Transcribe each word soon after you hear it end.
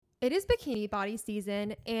It is bikini body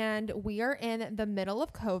season, and we are in the middle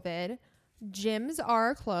of COVID. Gyms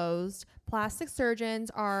are closed. Plastic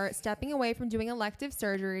surgeons are stepping away from doing elective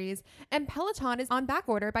surgeries, and Peloton is on back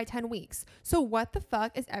order by 10 weeks. So what the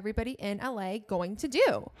fuck is everybody in LA going to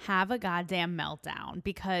do? Have a goddamn meltdown,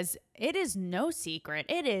 because it is no secret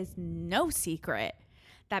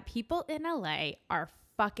that people in LA are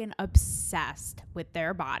fucking obsessed with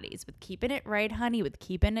their bodies, with keeping it right, honey, with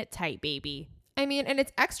keeping it tight, baby. I mean, and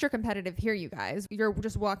it's extra competitive here, you guys. You're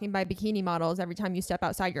just walking by bikini models every time you step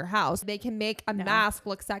outside your house. They can make a mask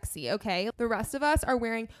look sexy, okay? The rest of us are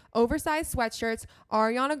wearing oversized sweatshirts,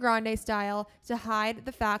 Ariana Grande style, to hide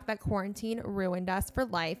the fact that quarantine ruined us for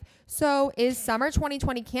life. So is summer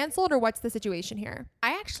 2020 canceled, or what's the situation here?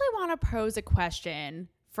 I actually want to pose a question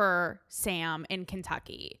for Sam in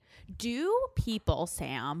Kentucky. Do people,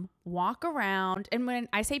 Sam, walk around, and when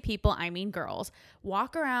I say people, I mean girls,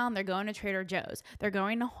 walk around, they're going to Trader Joe's, they're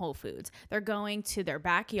going to Whole Foods, they're going to their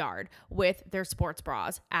backyard with their sports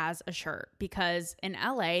bras as a shirt? Because in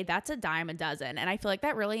LA, that's a dime a dozen. And I feel like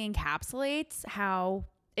that really encapsulates how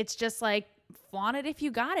it's just like, flaunt it if you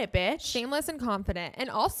got it, bitch. Shameless and confident. And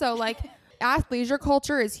also, like, athleisure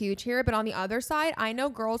culture is huge here, but on the other side, I know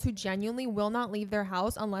girls who genuinely will not leave their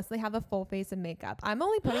house unless they have a full face of makeup. I'm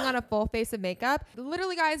only putting on a full face of makeup,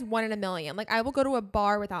 literally, guys, 1 in a million. Like, I will go to a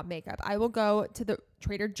bar without makeup. I will go to the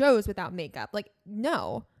Trader Joe's without makeup. Like,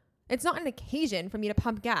 no, it's not an occasion for me to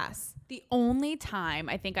pump gas. The only time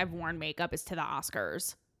I think I've worn makeup is to the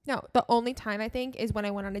Oscars. No, the only time I think is when I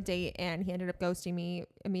went on a date and he ended up ghosting me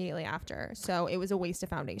immediately after. So it was a waste of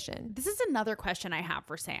foundation. This is another question I have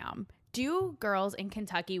for Sam. Do girls in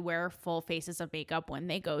Kentucky wear full faces of makeup when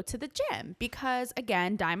they go to the gym? Because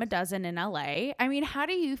again, dime a dozen in LA. I mean, how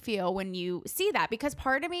do you feel when you see that? Because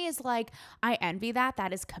part of me is like, I envy that.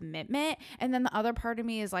 That is commitment. And then the other part of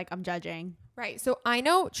me is like, I'm judging. Right. So I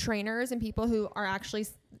know trainers and people who are actually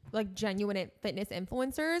like genuine fitness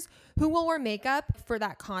influencers who will wear makeup for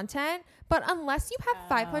that content. But unless you have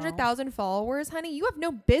 500,000 followers, honey, you have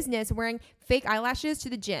no business wearing fake eyelashes to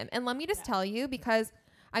the gym. And let me just tell you, because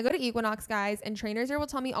I go to Equinox, guys, and trainers there will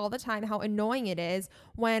tell me all the time how annoying it is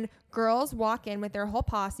when girls walk in with their whole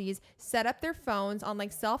posses, set up their phones on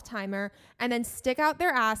like self-timer, and then stick out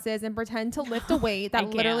their asses and pretend to lift a weight that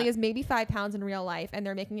literally is maybe 5 pounds in real life, and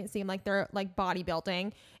they're making it seem like they're like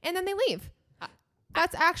bodybuilding, and then they leave.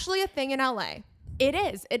 That's actually a thing in LA. It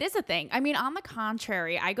is. It is a thing. I mean, on the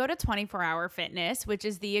contrary, I go to 24-hour fitness, which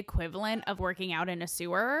is the equivalent of working out in a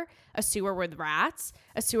sewer with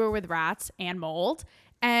rats and mold.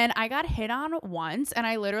 And I got hit on once, and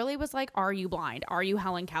I literally was like, are you blind? Are you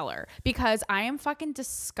Helen Keller? Because I am fucking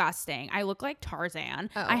disgusting. I look like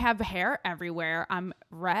Tarzan. I have hair everywhere. I'm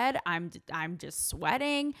red. I'm just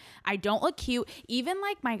sweating. I don't look cute. Even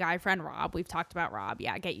like my guy friend Rob, we've talked about Rob.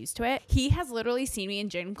 Yeah, get used to it. He has literally seen me in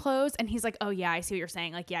gym clothes, and he's like, oh yeah, I see what you're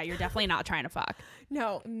saying. Like, yeah, you're definitely not trying to fuck.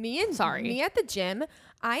 No, me at the gym,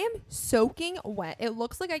 I am soaking wet. It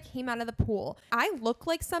looks like I came out of the pool. I look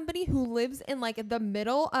like somebody who lives in like the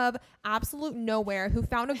middle of absolute nowhere, who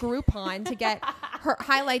found a Groupon to get her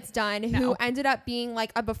highlights done, who ended up being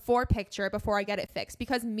like a before picture before I get it fixed.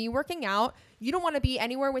 Because me working out, you don't want to be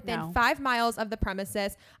anywhere within 5 miles of the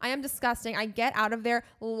premises. I am disgusting. I get out of there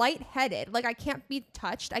lightheaded. Like, I can't be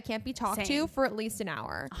touched. I can't be talked to for at least an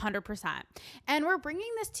hour. 100%. And we're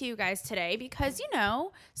bringing this to you guys today because, you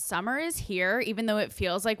know, summer is here, even though it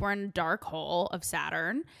feels like we're in a dark hole of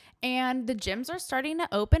Saturn. And the gyms are starting to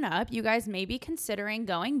open up. You guys may be considering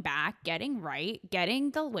going back, getting right,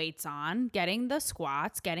 getting the weights on, getting the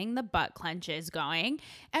squats, getting the butt clenches going.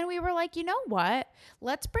 And we were like, you know what?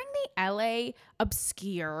 Let's bring the LA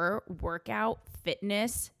obscure workout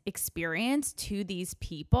fitness experience to these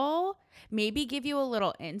people. Maybe give you a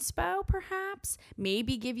little inspo, perhaps.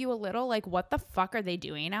 Maybe give you a little like, what the fuck are they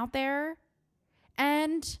doing out there?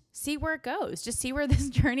 And see where it goes. Just see where this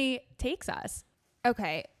journey takes us.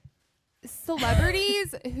 Okay.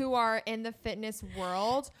 Celebrities who are in the fitness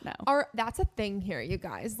world that's a thing here, you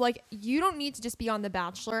guys. Like, you don't need to just be on The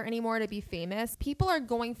Bachelor anymore to be famous. People are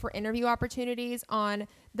going for interview opportunities on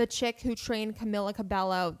the chick who trained Camila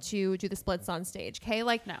Cabello to do the splits on stage. Okay,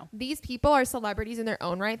 like, these people are celebrities in their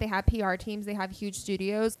own right. They have PR teams, they have huge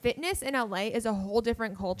studios. Fitness in LA is a whole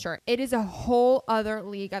different culture. It is a whole other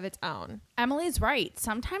league of its own. Emily's right.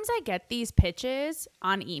 Sometimes I get these pitches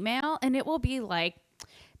on email and it will be like,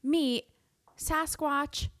 meet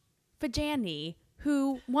Sasquatch Fajani,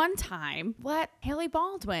 who one time let Haley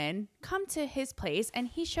Baldwin come to his place and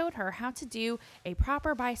he showed her how to do a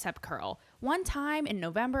proper bicep curl one time in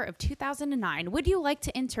November of 2009. Would you like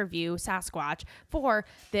to interview Sasquatch for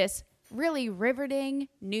this really riveting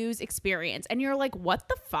news experience. And you're like, what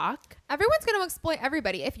the fuck? Everyone's going to exploit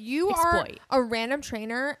everybody. If you are Exploit. a random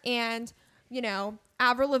trainer and, you know,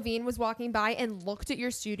 Avril Lavigne was walking by and looked at your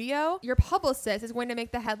studio, your publicist is going to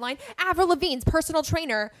make the headline, Avril Lavigne's personal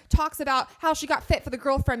trainer talks about how she got fit for the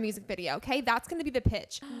Girlfriend music video. Okay, that's going to be the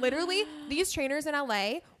pitch. Literally, these trainers in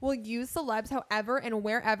LA will use celebs however and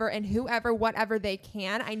wherever and whoever, whatever they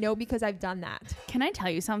can. I know because I've done that. Can I tell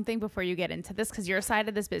you something before you get into this? Because your side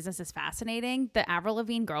of this business is fascinating. The Avril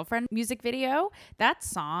Lavigne Girlfriend music video, that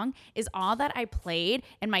song is all that I played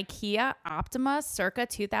in my Kia Optima circa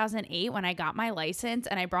 2008 when I got my license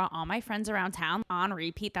and I brought all my friends around town on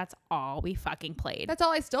repeat. That's all we fucking played. That's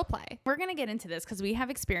all I still play. We're going to get into this because we have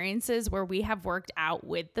experiences where we have worked out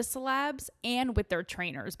with the celebs and with their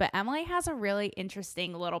trainers. But Emily has a really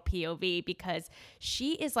interesting little POV because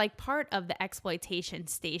she is like part of the exploitation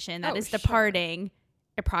station that is departing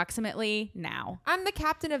approximately now. I'm the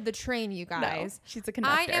captain of the train, you guys. No, she's the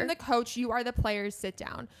conductor. I am the coach. You are the players. Sit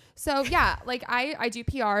down. So yeah, like I do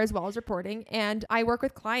PR as well as reporting, and I work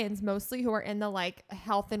with clients mostly who are in the like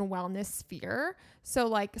health and wellness sphere. So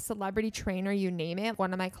like celebrity trainer, you name it.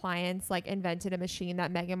 One of my clients like invented a machine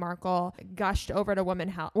that Meghan Markle gushed over to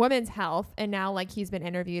women's health. And now like he's been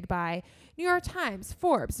interviewed by New York Times,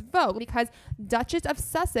 Forbes, Vogue, because Duchess of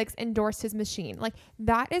Sussex endorsed his machine. Like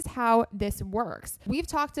that is how this works. We've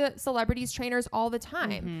talked to celebrities trainers all the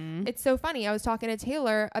time. Mm-hmm. It's so funny. I was talking to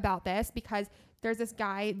Taylor about this because there's this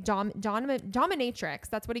guy, Dominatrix.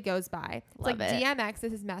 That's what he goes by. It's Love like it. DMX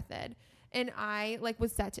is his method. And I like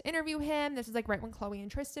was set to interview him. This was like right when Khloe and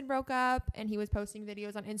Tristan broke up, and he was posting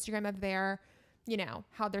videos on Instagram of their, you know,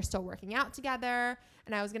 how they're still working out together.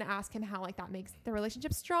 And I was going to ask him how like that makes the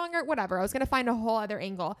relationship stronger, whatever. I was going to find a whole other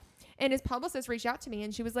angle. And his publicist reached out to me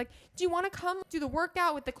and she was like, do you want to come do the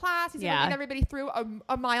workout with the class? He's going to lead everybody through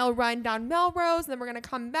a mile run down Melrose. And then we're going to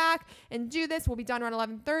come back and do this. We'll be done around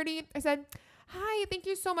 11:30. I said, hi, thank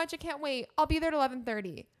you so much. I can't wait. I'll be there at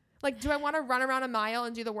 11:30. Like, do I want to run around a mile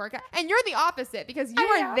and do the workout? And you're the opposite because you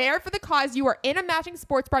are there for the cause. You are in a matching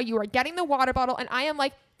sports bra. You are getting the water bottle. And I am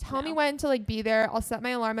like, tell me when to like be there. I'll set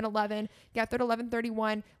my alarm at 11, get there at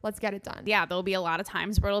 11:31. Let's get it done. Yeah, there'll be a lot of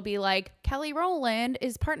times where it'll be like, Kelly Rowland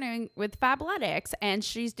is partnering with Fabletics and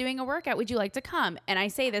she's doing a workout. Would you like to come? And I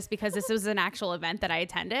say this because this was an actual event that I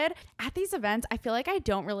attended. At these events, I feel like I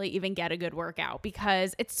don't really even get a good workout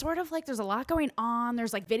because it's sort of like there's a lot going on.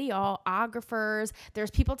 There's like videographers, there's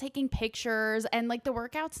people taking pictures, and like the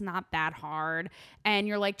workout's not that hard. And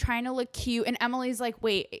you're like trying to look cute. And Emily's like,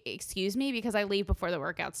 wait, excuse me, because I leave before the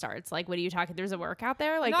workout starts. Like, what are you talking? There's a workout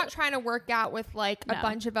there? Like, I'm not trying to work out with like a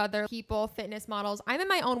bunch of other people, fitness models. I'm in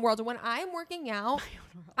my own world. When I'm working out,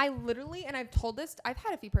 I literally, and I've told this, I've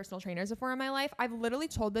had a few personal trainers before in my life. I've literally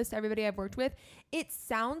told this to everybody I've worked with. It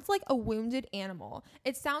sounds like a wounded animal.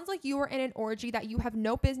 It sounds like you are in an orgy that you have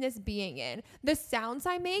no business being in. The sounds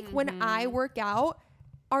I make when I work out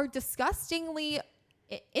are disgustingly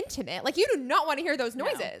intimate. Like, you do not want to hear those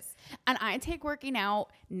noises. No. And I take working out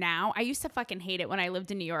now. I used to fucking hate it when I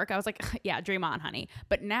lived in New York. I was like, yeah, dream on, honey.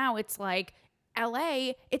 But now it's like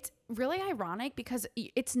LA, it's really ironic because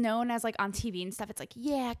it's known as like on TV and stuff. It's like,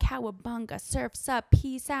 yeah, cowabunga, surfs up,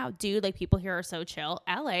 peace out, dude. Like people here are so chill.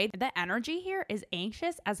 LA, the energy here is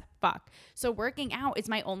anxious as fuck. So working out is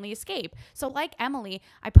my only escape. So like Emily,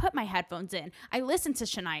 I put my headphones in. I listen to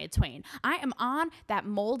Shania Twain. I am on that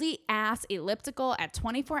moldy ass elliptical at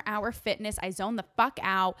 24-hour fitness. I zone the fuck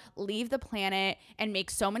out, leave the planet, and make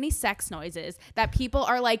so many sex noises that people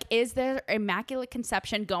are like, is there immaculate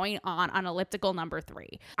conception going on elliptical number 3?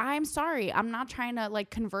 I'm sorry. I'm not trying to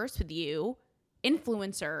like converse with you,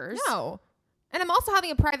 influencers. No. And I'm also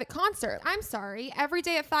having a private concert. I'm sorry. Every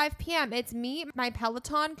day at 5 p.m. It's me, my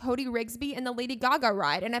Peloton, Cody Rigsby, and the Lady Gaga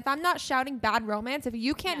ride. And if I'm not shouting Bad Romance, if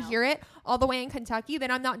you can't hear it all the way in Kentucky,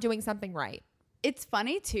 then I'm not doing something right. It's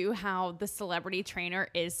funny too how the celebrity trainer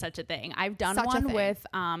is such a thing. I've done one with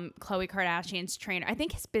Khloe Kardashian's trainer. I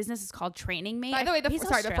think his business is called Training Mate. By the way,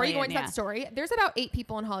 before you go into that story, there's about 8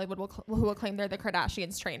 people in Hollywood who will claim they're the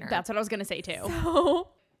Kardashians trainer. That's what I was gonna say too. So,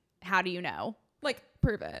 how do you know? Like,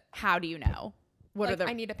 prove it. How do you know?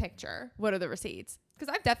 I need a picture. What are the receipts?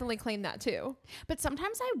 Because I've definitely claimed that too. But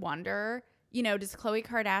sometimes I wonder, you know, does Khloe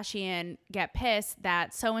Kardashian get pissed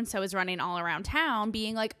that so-and-so is running all around town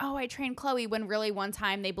being like, oh, I trained Khloe, when really one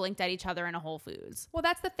time they blinked at each other in a Whole Foods? Well,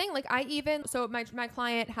 that's the thing. Like my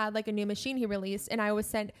client had like a new machine he released, and I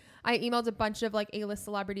emailed a bunch of like A-list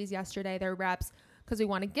celebrities yesterday, their reps, because we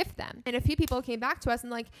want to gift them. And a few people came back to us and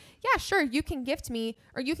like, yeah, sure, you can gift me,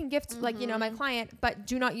 or you can gift like, you know, my client, but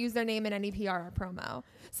do not use their name in any PR or promo.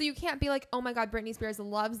 So you can't be like, oh my God, Britney Spears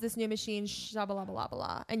loves this new machine, blah, blah, blah, blah,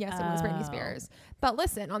 blah. And yes, it was Britney Spears. But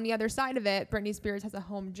listen, on the other side of it, Britney Spears has a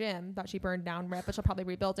home gym that she burned down, rip, but she'll probably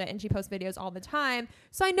rebuild it. And she posts videos all the time.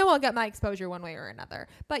 So I know I'll get my exposure one way or another.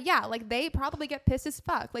 But yeah, like they probably get pissed as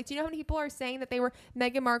fuck. Like, do you know how many people are saying that they were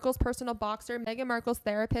Meghan Markle's personal boxer, Meghan Markle's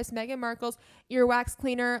therapist, Meghan Markle's earwax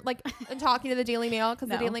cleaner, like and talking to the Daily Mail because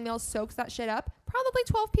the Daily Mail soaks that shit up? Probably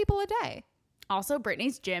 12 people a day. Also,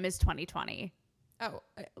 Britney's gym is 2020. Oh,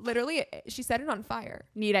 literally, she set it on fire.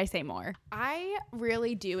 Need I say more? I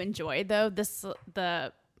really do enjoy, though,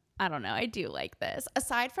 I don't know, I do like this.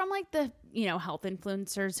 Aside from like the, you know, health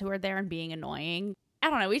influencers who are there and being annoying.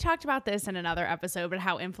 I don't know. We talked about this in another episode, but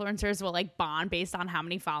how influencers will like bond based on how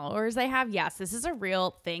many followers they have. Yes, this is a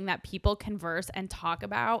real thing that people converse and talk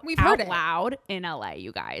about out loud in LA,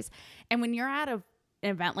 you guys. And when you're at an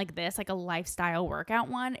event like this, like a lifestyle workout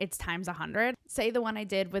one, it's times 100. Say the one I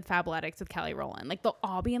did with Fabletics with Kelly Rowland, like they'll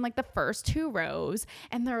all be in like the first 2 rows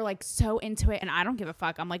and they're like so into it, and I don't give a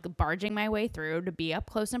fuck. I'm like barging my way through to be up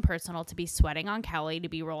close and personal, to be sweating on Kelly, to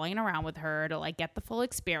be rolling around with her, to like get the full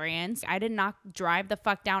experience. I did not drive the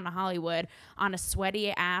fuck down to Hollywood on a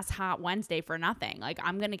sweaty ass hot Wednesday for nothing. Like,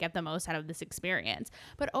 I'm gonna get the most out of this experience.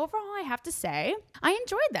 But overall, I have to say I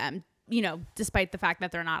enjoyed them, you know, despite the fact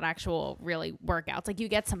that they're not actual really workouts. Like, you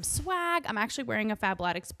get some swag. I'm actually wearing a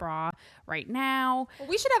Fabletics bra right now. Well,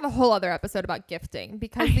 we should have a whole other episode about gifting,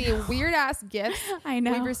 because the weird ass gifts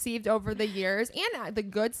we've received over the years and the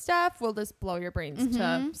good stuff will just blow your brains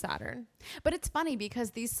to Saturn. But it's funny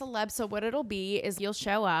because these celebs, so what it'll be is you'll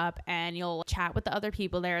show up and you'll chat with the other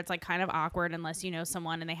people there. It's like kind of awkward unless you know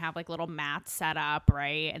someone, and they have like little mats set up,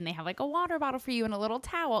 right? And they have like a water bottle for you and a little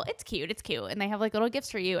towel. It's cute. It's cute. And they have like little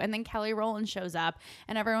gifts for you. And then Kelly Rowland shows up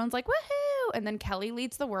and everyone's like, woohoo. And then Kelly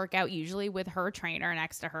leads the workout, usually with her trainer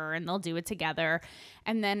next to her, and they'll do it together.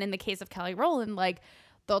 And then in the case of Kelly Rowland, like,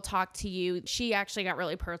 they'll talk to you. She actually got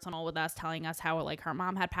really personal with us, telling us how like her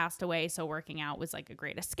mom had passed away, so working out was like a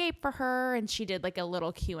great escape for her. And she did like a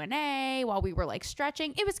little Q&A while we were like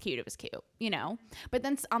stretching. It was cute, you know. But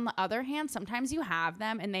then on the other hand, sometimes you have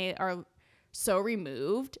them and they are so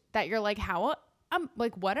removed that you're like, how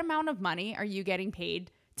like what amount of money are you getting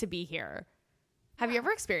paid to be here? Have you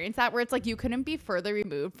ever experienced that, where it's like you couldn't be further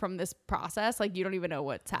removed from this process? Like, you don't even know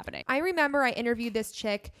what's happening. I remember I interviewed this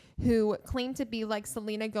chick who claimed to be like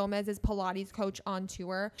Selena Gomez's Pilates coach on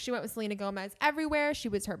tour. She went with Selena Gomez everywhere. She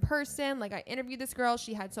was her person. Like, I interviewed this girl.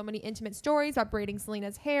 She had so many intimate stories about braiding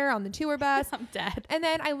Selena's hair on the tour bus. I'm dead. And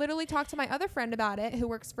then I literally talked to my other friend about it, who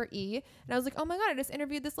works for E. And I was like, oh my God, I just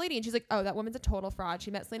interviewed this lady. And she's like, oh, that woman's a total fraud.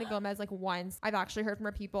 She met Selena Gomez like once. I've actually heard from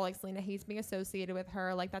her people like Selena hates being associated with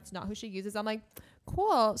her. Like, that's not who she uses. I'm like,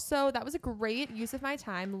 cool. So that was a great use of my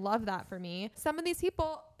time. Love that for me. Some of these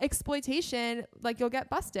people, exploitation, like, you'll get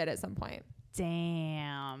busted at some point.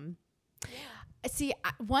 Damn. Yeah. See,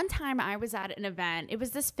 one time I was at an event. It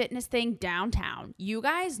was this fitness thing downtown. You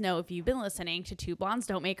guys know, if you've been listening to Two Blondes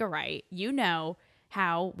Don't Make a Right, you know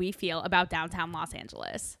how we feel about downtown Los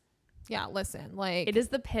Angeles. Yeah, listen, like, it is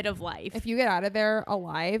the pit of life. If you get out of there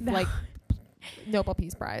alive, like, Nobel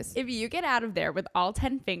Peace Prize. If you get out of there with all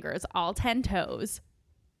 10 fingers, all 10 toes,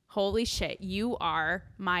 holy shit, you are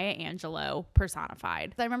Maya Angelou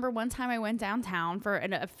personified. I remember one time I went downtown for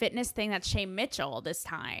a fitness thing that Shay Mitchell this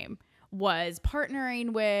time was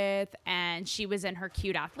partnering with, and she was in her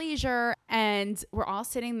cute athleisure, and we're all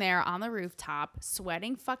sitting there on the rooftop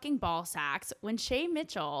sweating fucking ball sacks when Shay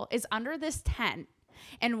Mitchell is under this tent,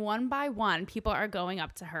 and one by one people are going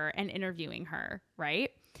up to her and interviewing her,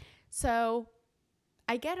 right? So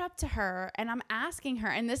I get up to her and I'm asking her,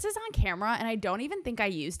 and this is on camera and I don't even think I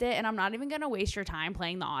used it, and I'm not even going to waste your time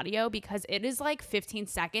playing the audio because it is like 15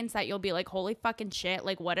 seconds that you'll be like, holy fucking shit,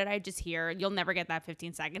 like, what did I just hear? You'll never get that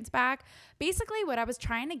 15 seconds back. Basically, what I was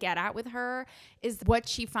trying to get at with her is what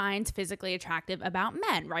she finds physically attractive about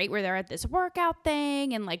men, right? Where they're at this workout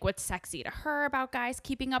thing, and like what's sexy to her about guys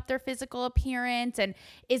keeping up their physical appearance, and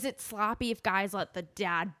is it sloppy if guys let the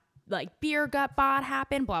dad like beer gut bod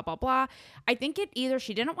happen, blah, blah, blah. I think it either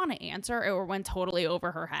she didn't want to answer or went totally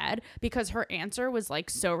over her head, because her answer was like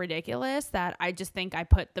so ridiculous that I just think I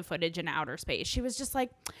put the footage in outer space. She was just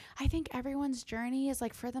like, I think everyone's journey is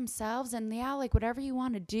like for themselves, and yeah, like whatever you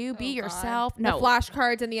want to do, be yourself. No. The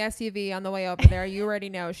flashcards in the SUV on the way over there, you already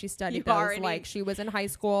know she studied those like she was in high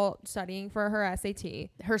school studying for her SAT.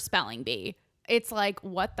 Her spelling bee. It's like,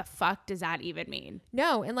 what the fuck does that even mean?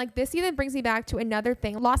 No, and like this even brings me back to another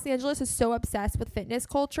thing. Los Angeles is so obsessed with fitness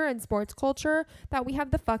culture and sports culture that we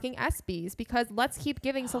have the fucking ESPYs, because let's keep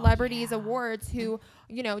giving celebrities awards who,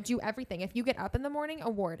 you know, do everything. If you get up in the morning,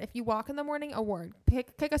 award. If you walk in the morning, award.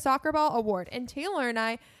 Kick a soccer ball, award. And Taylor and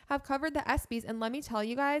I have covered the ESPYs, and let me tell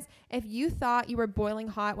you guys, if you thought you were boiling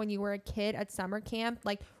hot when you were a kid at summer camp,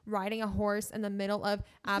 like riding a horse in the middle of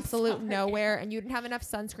absolute nowhere, and you didn't have enough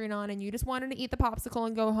sunscreen on and you just wanted to eat the popsicle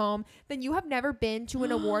and go home, then you have never been to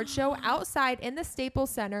an award show outside in the Staples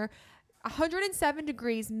Center, 107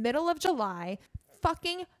 degrees, middle of July,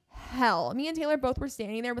 fucking hell. Me and Taylor both were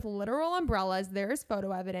standing there with literal umbrellas. There's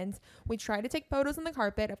photo evidence. We tried to take photos on the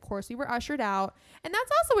carpet. Of course, we were ushered out. And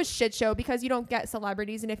that's also a shit show because you don't get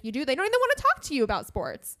celebrities. And if you do, they don't even want to talk to you about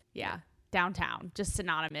sports. Yeah. Downtown, just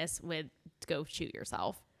synonymous with go shoot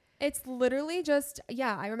yourself. It's literally just,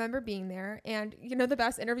 yeah, I remember being there. And, you know, the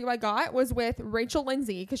best interview I got was with Rachel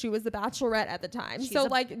Lindsay because she was the Bachelorette at the time.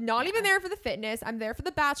 Not even there for the fitness. I'm there for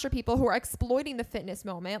the Bachelor people who are exploiting the fitness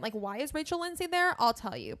moment. Like, why is Rachel Lindsay there? I'll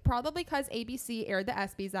tell you. Probably because ABC aired the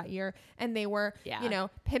ESPYs that year and they were, you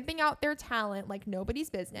know, pimping out their talent like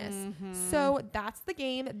nobody's business. So that's the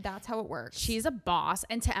game. That's how it works. She's a boss.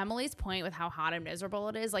 And to Emily's point with how hot and miserable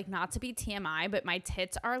it is, like, not to be TMI, but my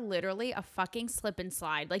tits are literally a fucking slip and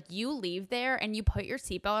slide. Like, you leave there and you put your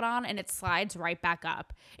seatbelt on and it slides right back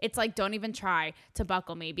up. It's like, don't even try to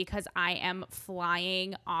buckle me because I am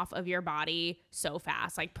flying off of your body so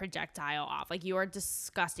fast, like projectile off. Like, you are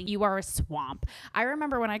disgusting. You are a swamp. I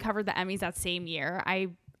remember when I covered the Emmys that same year, I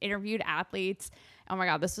interviewed athletes. Oh my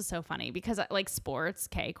God, this was so funny because like sports,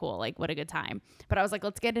 okay, cool. Like, what a good time. But I was like,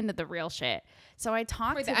 let's get into the real shit. So I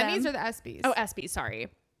talked to the them. Emmys or the ESPYs? Oh, ESPYs, sorry.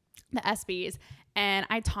 The ESPYs. And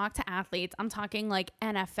I talk to athletes, I'm talking like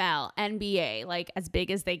NFL, NBA, like as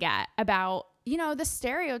big as they get, about, you know, the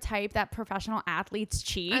stereotype that professional athletes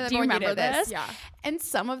cheat. Do you remember this? Yeah. And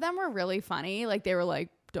some of them were really funny. Like, they were like,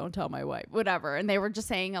 don't tell my wife, whatever. And they were just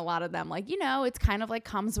saying, a lot of them, like, you know, it's kind of like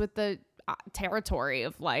comes with the territory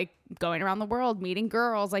of like going around the world, meeting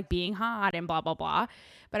girls, like being hot and blah, blah, blah.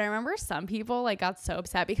 But I remember some people like got so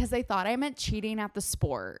upset because they thought I meant cheating at the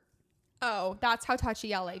sport. Oh, that's how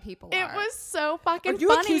touchy LA people are. It was so fucking funny. Are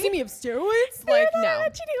you accusing me of steroids? Like, no.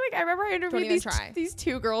 Cheating. Like, I remember I interviewed these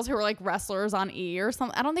two girls who were like wrestlers on E! Or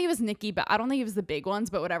something. I don't think it was Nikki, but I don't think it was the big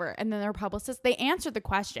ones, but whatever. And then their publicist, they answered the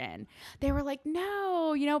question. They were like,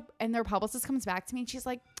 no, you know, and their publicist comes back to me and she's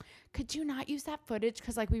like, could you not use that footage?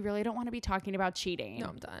 Because like, we really don't want to be talking about cheating. No,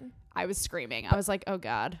 I'm done. I was screaming. I was like, oh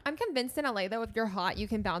God. I'm convinced in LA though, if you're hot, you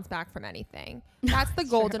can bounce back from anything. That's the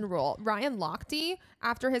golden rule. Ryan Lochte,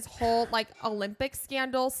 after his whole like Olympic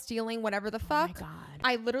scandal, stealing whatever the fuck. Oh my God.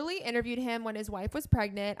 I literally interviewed him when his wife was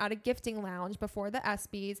pregnant at a gifting lounge before the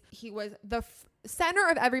ESPYs. He was the center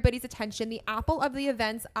of everybody's attention, the apple of the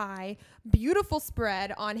event's eye, beautiful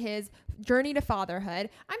spread on his journey to fatherhood.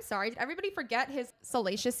 I'm sorry, did everybody forget his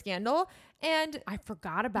salacious scandal? And I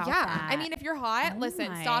forgot about yeah, that. I mean, if you're hot, listen,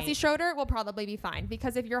 Stassi Schroeder will probably be fine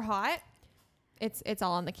because if you're hot, it's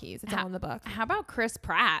all on the keys. It's all in the book. How about Chris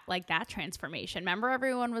Pratt? Like, that transformation. Remember,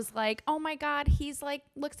 everyone was like, oh my God, he's like,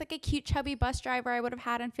 looks like a cute, chubby bus driver I would have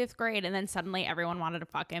had in 5th grade. And then suddenly everyone wanted to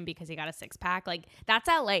fuck him because he got a 6-pack. Like, that's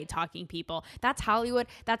LA talking, people. That's Hollywood.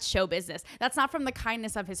 That's show business. That's not from the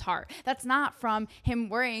kindness of his heart. That's not from him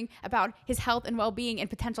worrying about his health and well-being and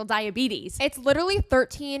potential diabetes. It's literally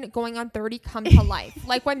 13 going on 30 come to life.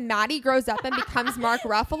 Like when Maddie grows up and becomes Mark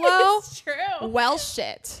Ruffalo. It's true. Well,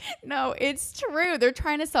 shit. No, it's true. They're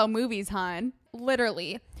trying to sell movies, hon.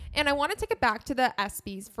 Literally. And I want to take it back to the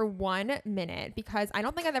ESPYs for 1 minute because I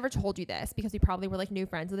don't think I've ever told you this because we probably were like new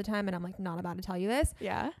friends at the time and I'm like not about to tell you this.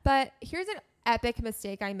 Yeah. But here's an epic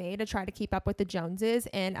mistake I made to try to keep up with the Joneses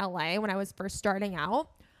in LA when I was first starting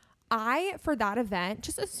out. I, for that event,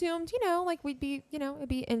 just assumed, you know, like we'd be, you know, it'd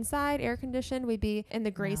be inside, air conditioned. We'd be in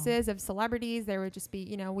the graces of celebrities. There would just be,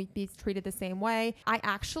 you know, we'd be treated the same way. I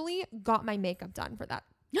actually got my makeup done for that.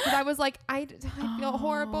 Because I was like, I feel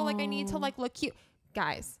horrible. Like I need to like look cute.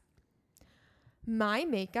 Guys, my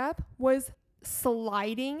makeup was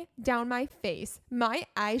sliding down my face. My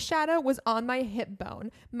eyeshadow was on my hip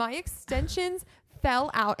bone. My extensions fell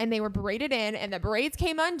out and they were braided in and the braids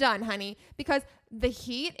came undone, honey, because the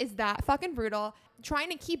heat is that fucking brutal.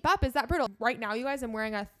 Trying to keep up is that brutal. Right now, you guys, I'm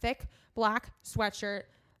wearing a thick black sweatshirt.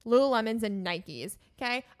 Lululemons and Nikes.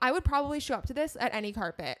 Okay. I would probably show up to this at any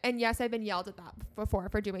carpet. And yes, I've been yelled at that before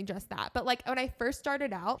for doing just that. But like when I first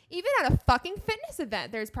started out, even at a fucking fitness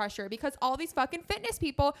event, there's pressure because all these fucking fitness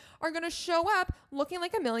people are going to show up looking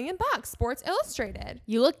like $1 million. Sports Illustrated.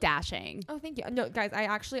 You look dashing. Oh, thank you. No, guys, I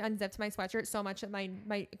actually unzipped my sweatshirt so much that my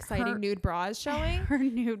exciting nude bra is showing. Her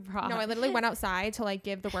nude bra. No, I literally went outside to like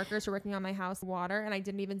give the workers who are working on my house water, and I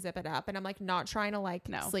didn't even zip it up. And I'm like not trying to like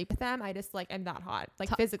sleep with them. I just like am that hot, like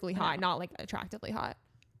physically hot, not like attractively hot.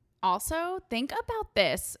 Also, think about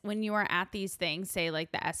this when you are at these things, say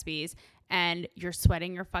like the ESPYs, and you're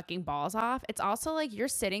sweating your fucking balls off. It's also like you're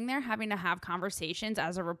sitting there having to have conversations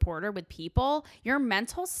as a reporter with people. Your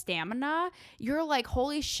mental stamina, you're like,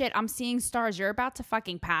 holy shit, I'm seeing stars. You're about to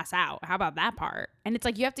fucking pass out. How about that part? And it's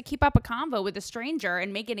like you have to keep up a convo with a stranger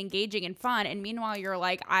and make it engaging and fun. And meanwhile, you're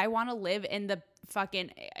like, I want to live in the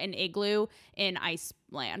fucking an igloo in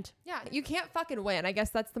Iceland. Yeah, you can't fucking win. I guess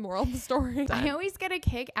that's the moral of the story. I always get a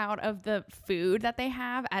kick out of the food that they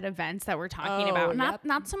have at events that we're talking about.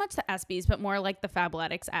 Not so much the ESPYs, but more like the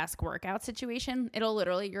Fabletics-esque workout situation. It'll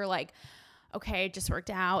literally, you're like, okay, just worked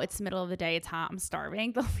out. It's the middle of the day. It's hot. I'm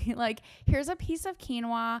starving. They'll be like, here's a piece of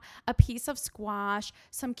quinoa, a piece of squash,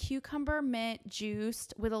 some cucumber mint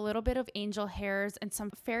juiced with a little bit of angel hairs and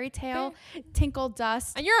some fairy tale tinkle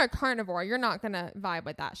dust. And you're a carnivore. You're not going to vibe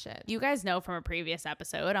with that shit. You guys know from a previous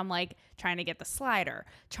episode, I'm like trying to get the slider,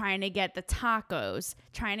 trying to get the tacos,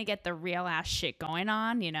 trying to get the real ass shit going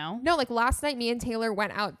on, you know? No, like last night, me and Taylor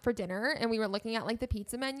went out for dinner and we were looking at like the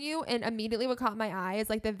pizza menu, and immediately what caught my eye is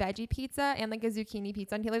like the veggie pizza and like a zucchini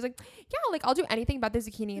pizza. And Taylor's like, yeah, like I'll do anything but the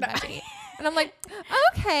zucchini and veggie. And I'm like,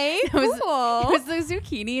 okay, cool. It was the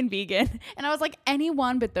zucchini and vegan. And I was like,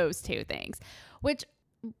 anyone but those two things. Which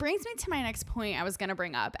brings me to my next point I was going to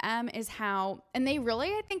bring up, is how, and they really,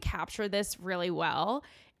 I think, capture this really well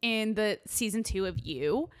in the season 2 of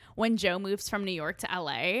You, when Joe moves from New York to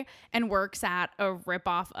LA and works at a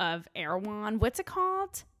ripoff of Erewhon. What's it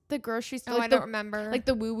called? The grocery store. I don't remember. Like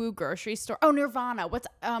the woo-woo grocery store. Oh, Nirvana. What's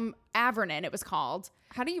Avernon it was called.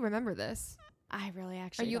 How do you remember this? I really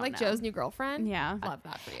actually Are you don't like know. Joe's new girlfriend? Yeah. I love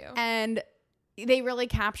that for you. And they really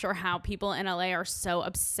capture how people in LA are so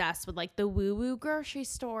obsessed with like the woo-woo grocery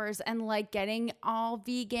stores and like getting all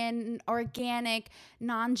vegan, organic,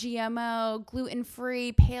 non-GMO,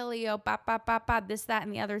 gluten-free, paleo, this, that,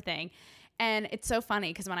 and the other thing. And it's so funny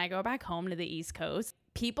because when I go back home to the East Coast,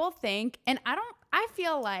 people think, and I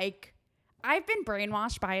feel like I've been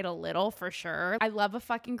brainwashed by it a little for sure. I love a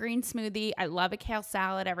fucking green smoothie. I love a kale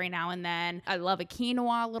salad every now and then. I love a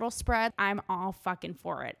quinoa little spread. I'm all fucking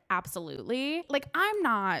for it. Absolutely. Like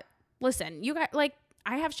listen, you got like,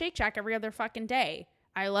 I have Shake Shack every other fucking day.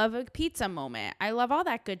 I love a pizza moment. I love all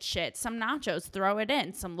that good shit. Some nachos, throw it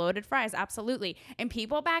in. Some loaded fries, absolutely. And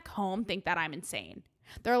people back home think that I'm insane.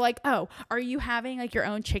 They're like, oh, are you having like your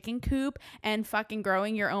own chicken coop and fucking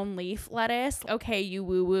growing your own leaf lettuce? Okay, you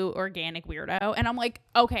woo-woo organic weirdo. And I'm like,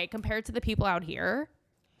 okay, compared to the people out here.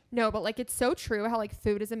 No, but like it's so true how like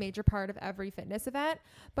food is a major part of every fitness event.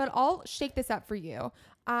 But I'll shake this up for you.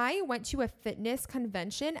 I went to a fitness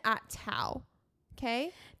convention at Tao.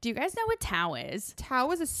 Okay. Do you guys know what Tao is?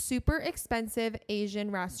 Tao is a super expensive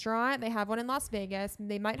Asian restaurant. They have one in Las Vegas.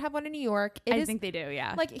 They might have one in New York. I think they do,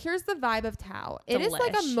 yeah. Like, here's the vibe of Tao. It is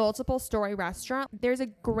like a multiple story restaurant. There's a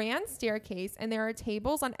grand staircase and there are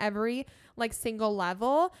tables on every like single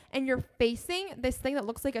level. And you're facing this thing that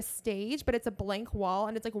looks like a stage, but it's a blank wall.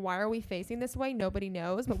 And it's like, why are we facing this way? Nobody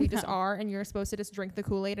knows, but we just are. And you're supposed to just drink the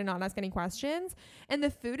Kool-Aid and not ask any questions. And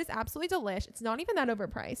the food is absolutely delish. It's not even that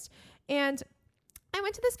overpriced. And I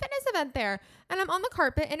went to this fitness event there and I'm on the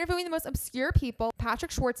carpet interviewing the most obscure people. Patrick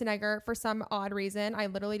Schwarzenegger, for some odd reason, I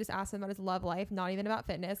literally just asked him about his love life, not even about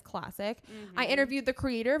fitness. Classic. I interviewed the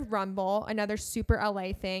creator of Rumble, another super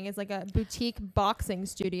LA thing. It's like a boutique boxing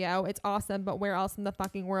studio. It's awesome, but where else in the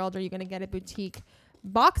fucking world are you going to get a boutique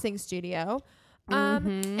boxing studio?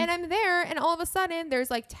 And I'm there and all of a sudden there's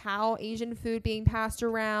like Tao Asian food being passed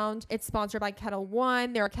around. It's sponsored by Kettle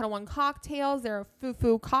One. There are Kettle One cocktails. There are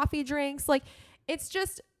Fufu coffee drinks. Like, it's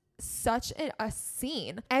just such a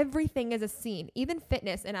scene. Everything is a scene, even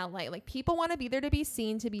fitness in LA. Like, people want to be there to be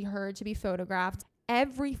seen, to be heard, to be photographed.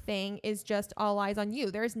 Everything is just all eyes on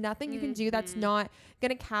you. There's nothing you can do that's not going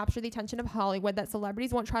to capture the attention of Hollywood, that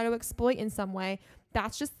celebrities won't try to exploit in some way.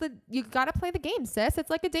 That's just you got to play the game, sis. It's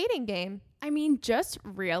like a dating game. I mean, just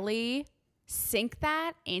really sink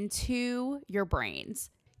that into your brains.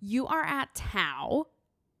 You are at Tao.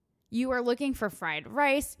 You are looking for fried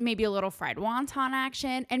rice, maybe a little fried wonton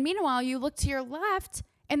action. And meanwhile, you look to your left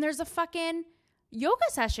and there's a fucking yoga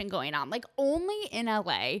session going on. Like, only in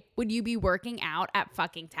LA would you be working out at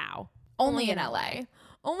fucking Tao. Only in LA.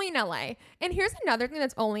 Only in LA. And here's another thing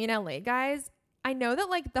that's only in LA, guys. I know that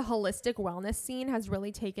like the holistic wellness scene has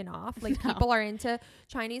really taken off. Like people are into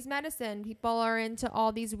Chinese medicine. People are into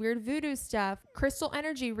all these weird voodoo stuff, crystal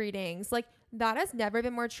energy readings. Like that has never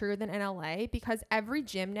been more true than in LA because every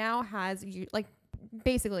gym now has like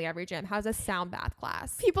basically every gym has a sound bath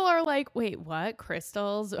class. People are like, wait, what?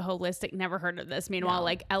 Crystals, holistic, never heard of this. Meanwhile,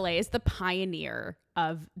 like LA is the pioneer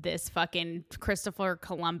of this fucking Christopher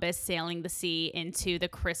Columbus sailing the sea into the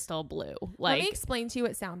crystal blue. Like, let me explain to you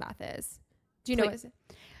what sound bath is. Do you know what?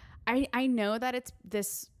 I know that it's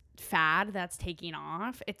this fad that's taking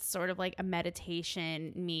off. It's sort of like a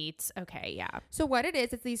meditation meets. Okay, yeah. So what it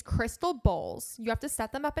is, it's these crystal bowls. You have to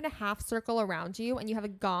set them up in a half circle around you and you have a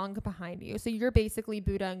gong behind you. So you're basically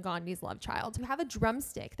Buddha and Gandhi's love child. You have a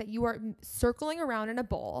drumstick that you are circling around in a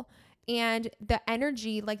bowl, and the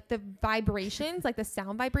energy, like the vibrations, like the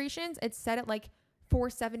sound vibrations, it's set at like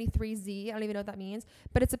 473Z. I don't even know what that means,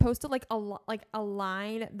 but it's supposed to like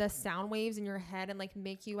align the sound waves in your head and like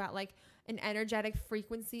make you at like an energetic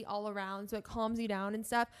frequency all around, so it calms you down and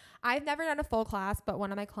stuff. I've never done a full class, but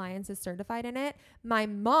one of my clients is certified in it. My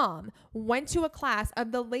mom went to a class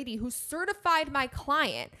of the lady who certified my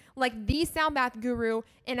client, like the sound bath guru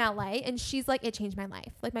in LA, and she's like, it changed my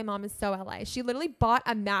life. Like my mom is so LA. She literally bought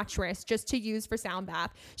a mattress just to use for sound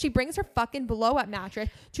bath. She brings her fucking blow up mattress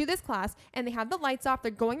to this class, and they have the lights off.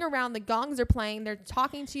 They're going around, the gongs are playing, they're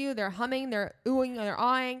talking to you, they're humming, they're oohing, they're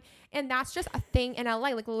awing. And that's just a thing in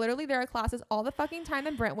LA. Like literally there are classes all the fucking time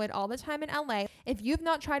in Brentwood, all the time in LA. If you've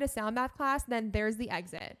not tried a sound bath class, then there's the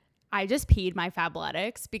exit. I just peed my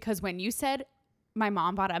Fabletics because when you said my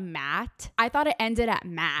mom bought a mat, I thought it ended at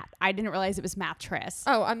mat. I didn't realize it was mattress.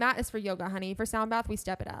 Oh, a mat is for yoga, honey. For sound bath, we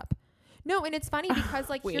step it up. No, and it's funny because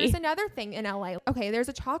like here's another thing in LA. Okay, there's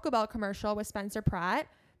a Taco Bell commercial with Spencer Pratt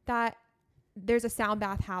that there's a sound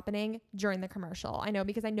bath happening during the commercial. I know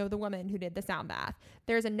because I know the woman who did the sound bath.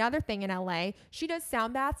 There's another thing in LA. She does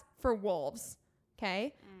sound baths for wolves.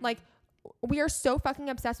 Okay. Like we are so fucking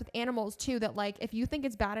obsessed with animals too, that like, if you think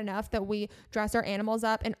it's bad enough that we dress our animals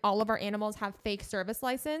up and all of our animals have fake service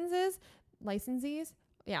licensees.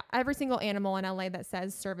 Yeah, every single animal in LA that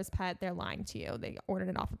says service pet, they're lying to you. They ordered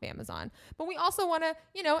it off of Amazon. But we also want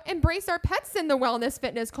to, embrace our pets in the wellness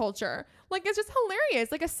fitness culture. Like, it's just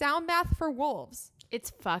hilarious. Like a sound bath for wolves.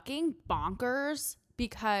 It's fucking bonkers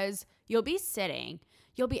because you'll be sitting,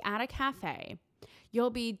 you'll be at a cafe,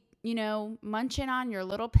 you'll be, munching on your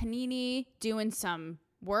little panini, doing some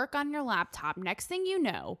work on your laptop. Next thing you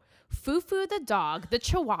know, Fufu the dog, the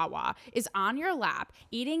Chihuahua, is on your lap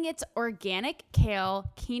eating its organic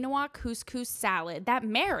kale quinoa couscous salad that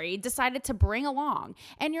Mary decided to bring along.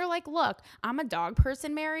 And you're like, look, I'm a dog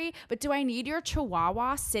person, Mary, but do I need your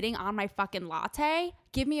Chihuahua sitting on my fucking latte?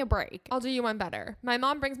 Give me a break. I'll do you one better. My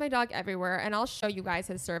mom brings my dog everywhere, and I'll show you guys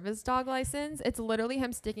his service dog license. It's literally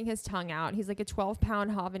him sticking his tongue out. He's like a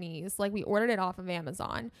 12-pound Havanese. Like, we ordered it off of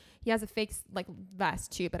Amazon. He has a fake like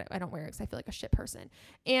vest too, but I don't wear it because I feel like a shit person.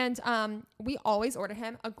 And we always order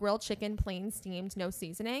him a grilled chicken, plain steamed, no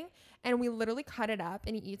seasoning. And we literally cut it up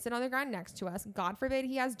and he eats it on the ground next to us. God forbid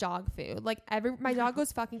he has dog food. Like my dog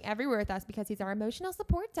goes fucking everywhere with us because he's our emotional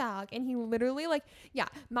support dog. And he literally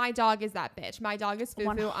my dog is that bitch. My dog is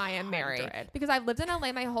Fufu. I am Mary. Because I've lived in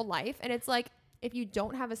LA my whole life. And it's like, if you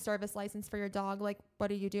don't have a service license for your dog, like, what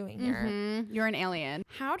are you doing here? Mm-hmm. You're an alien.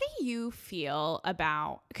 How do you feel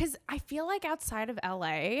about, because I feel like outside of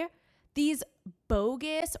LA, these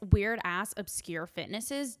bogus, weird ass, obscure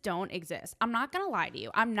fitnesses don't exist. I'm not going to lie to you.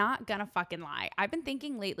 I'm not going to fucking lie. I've been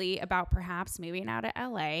thinking lately about perhaps moving out of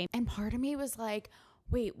LA. And part of me was like,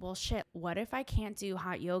 wait, well, shit, what if I can't do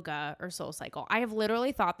hot yoga or SoulCycle? I have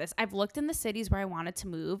literally thought this. I've looked in the cities where I wanted to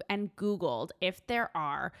move and Googled if there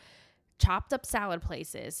are chopped up salad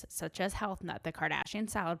places such as Health Nut, the Kardashian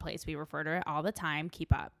salad place. We refer to it all the time.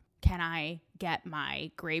 Keep up. Can I get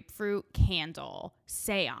my grapefruit candle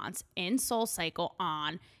seance in SoulCycle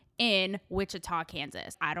on in Wichita,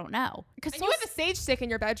 Kansas? I don't know. And you have a sage stick in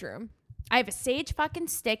your bedroom. I have a sage fucking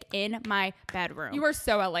stick in my bedroom. You are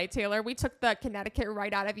so LA, Taylor. We took the Connecticut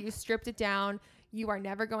right out of you, stripped it down. You are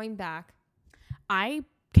never going back. I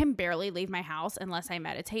can barely leave my house unless I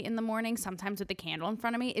meditate in the morning, sometimes with the candle in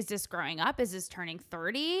front of me. Is this growing up? Is this turning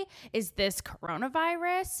 30? Is this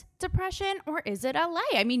coronavirus depression? Or is it LA?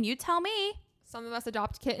 I mean, you tell me. Some of us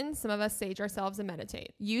adopt kittens. Some of us sage ourselves and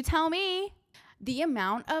meditate. You tell me. The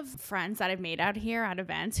amount of friends that I've made out here at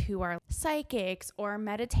events who are psychics or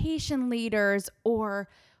meditation leaders or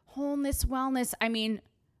wholeness, wellness. I mean,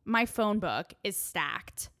 my phone book is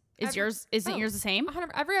stacked. Isn't yours the same?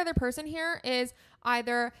 Every other person here is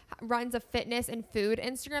either runs a fitness and food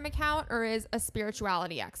Instagram account or is a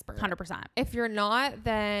spirituality expert. 100%. If you're not,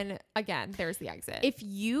 then again, there's the exit. If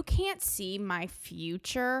you can't see my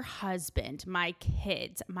future husband, my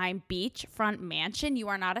kids, my beachfront mansion, you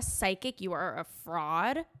are not a psychic. You are a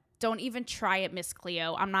fraud. Don't even try it, Miss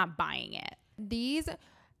Cleo. I'm not buying it. These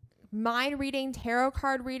mind reading, tarot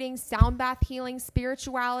card reading, sound bath healing,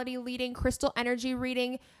 spirituality reading, crystal energy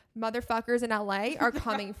reading motherfuckers in LA are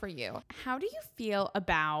coming for you. How do you feel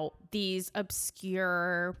about these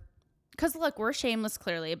obscure, because look, we're shameless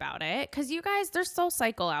clearly about it, because you guys, there's Soul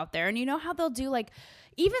Cycle out there, and you know how they'll do like,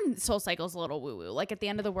 even Soul Cycle's a little woo-woo. Like at the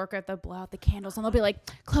end of the workout, they'll blow out the candles and they'll be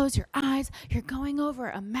like, close your eyes. You're going over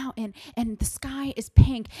a mountain and the sky is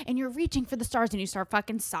pink and you're reaching for the stars, and you start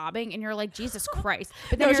fucking sobbing and you're like, Jesus Christ.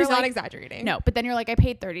 But then No, you're she's like, not exaggerating. No, but then you're like, I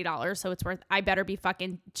paid $30, so it's worth, I better be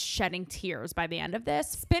fucking shedding tears by the end of this.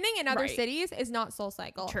 Spinning in other Right. cities is not Soul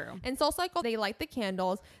Cycle. True. And Soul Cycle, they light the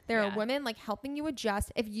candles. There Yeah. are women like helping you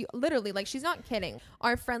adjust. If you literally, like, she's not kidding.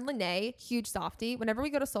 Our friend Lene, huge softie, whenever we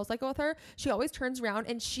go to Soul Cycle with her, she always turns around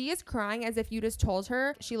and she is crying as if you just told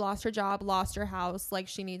her she lost her job, lost her house, like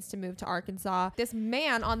she needs to move to Arkansas. This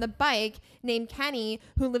man on the bike named Kenny,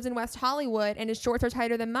 who lives in West Hollywood and his shorts are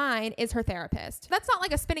tighter than mine, is her therapist. That's not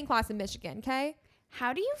like a spinning class in Michigan, okay?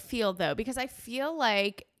 How do you feel though? Because I feel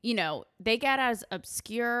like, you know, they get as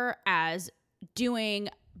obscure as doing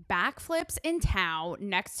backflips in town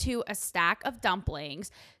next to a stack of dumplings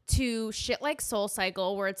to shit like Soul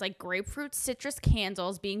Cycle, where it's like grapefruit citrus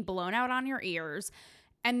candles being blown out on your ears.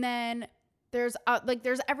 And then there's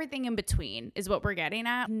everything in between is what we're getting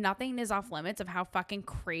at. Nothing is off limits of how fucking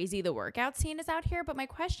crazy the workout scene is out here. But my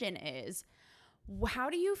question is,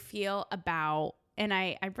 how do you feel about, and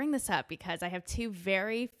I bring this up because I have two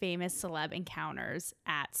very famous celeb encounters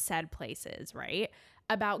at said places, right?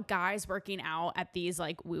 About guys working out at these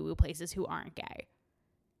like woo-woo places who aren't gay.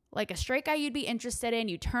 Like a straight guy you'd be interested in,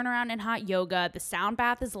 you turn around in hot yoga, the sound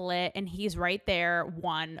bath is lit, and he's right there,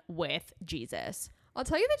 one with Jesus. I'll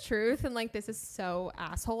tell you the truth, and like this is so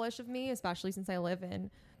asshole-ish of me, especially since I live in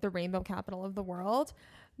the rainbow capital of the world.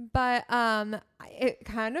 But it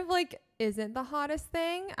kind of like isn't the hottest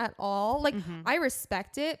thing at all. Like I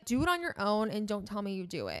respect it. Do it on your own and don't tell me you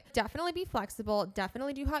do it. Definitely be flexible.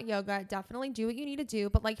 Definitely do hot yoga. Definitely do what you need to do.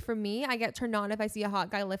 But like for me, I get turned on if I see a hot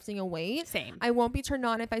guy lifting a weight. Same. I won't be turned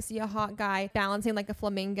on if I see a hot guy balancing like a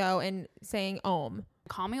flamingo and saying Om.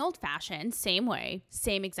 Call me old fashioned, same way,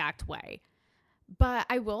 same exact way. But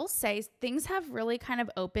I will say things have really kind of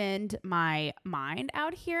opened my mind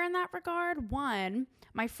out here in that regard. One,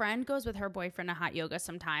 my friend goes with her boyfriend to hot yoga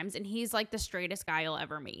sometimes, and he's like the straightest guy you'll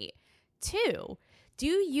ever meet. Two, do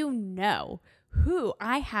you know who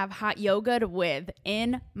I have hot yoga with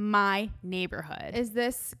in my neighborhood? Is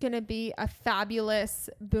this going to be a fabulous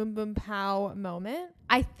boom boom pow moment?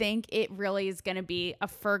 I think it really is going to be a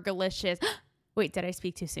Fergalicious. Wait, did I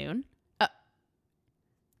speak too soon?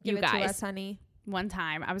 Give You it to guys. us, honey. One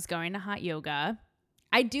time I was going to hot yoga.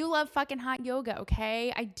 I do love fucking hot yoga,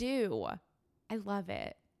 okay? I do. I love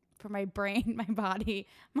it. For my brain, my body,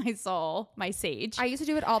 my soul, my sage. I used to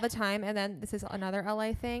do it all the time, and then this is another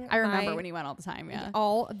LA thing. I remember when you went all the time, yeah.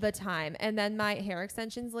 All the time. And then my hair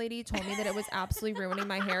extensions lady told me that it was absolutely ruining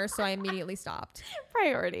my hair, so I immediately stopped.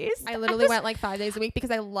 Priorities. I literally went like 5 days a week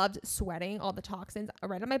because I loved sweating all the toxins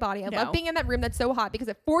right on my body. I love being in that room that's so hot because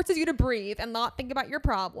it forces you to breathe and not think about your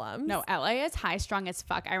problems. No, LA is high strung as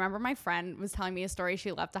fuck. I remember my friend was telling me a story.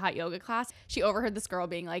 She left a hot yoga class. She overheard this girl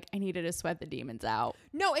being like, I needed to sweat the demons out.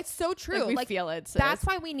 No, it's so true. Like, we feel it. Sis. That's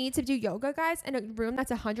why we need to do yoga, guys, in a room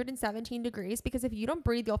that's 117 degrees, because if you don't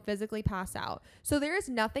breathe, you'll physically pass out. So there is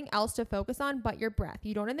nothing else to focus on but your breath.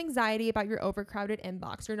 You don't have anxiety about your overcrowded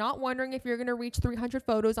inbox. You're not wondering if you're going to reach 300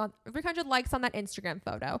 likes on that Instagram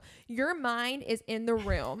photo. Your mind is in the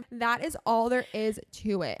room. That is all there is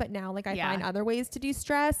to it. But now, like, I find other ways to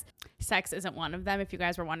de-stress. Sex isn't one of them, if you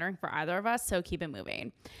guys were wondering, for either of us. So keep it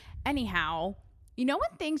moving. Anyhow, you know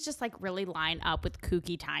when things just like really line up with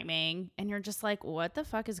kooky timing and you're just like, what the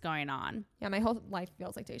fuck is going on? Yeah, my whole life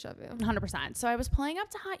feels like deja vu. 100%. So I was pulling up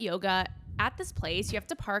to hot yoga at this place. You have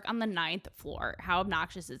to park on the 9th floor. How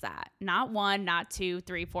obnoxious is that? Not 1, not 2,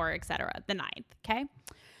 3, 4, etc. The 9th. Okay.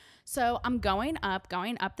 So I'm going up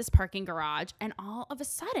this parking garage, and all of a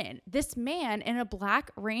sudden, this man in a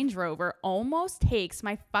black Range Rover almost takes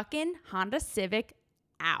my fucking Honda Civic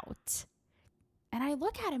out. And I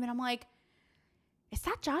look at him and I'm like, is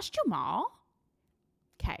that Josh Jamal?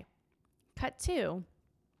 Okay. Cut 2.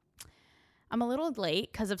 I'm a little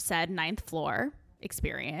late because of said 9th floor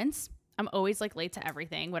experience. I'm always like late to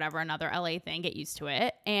everything, whatever, another LA thing, get used to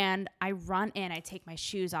it. and I run in, I take my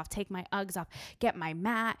shoes off, take my Uggs off, get my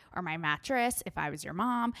mat or my mattress if I was your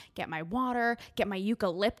mom, get my water, get my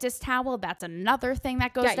eucalyptus towel. That's another thing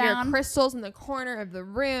that goes Get down. your crystals in the corner of the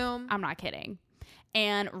room. I'm not kidding.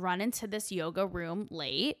 And run into this yoga room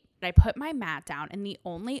late. I put my mat down, and the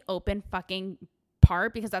only open fucking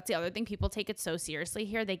part, because that's the other thing, people take it so seriously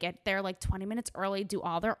here. They get there like 20 minutes early, do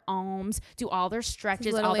all their ohms, do all their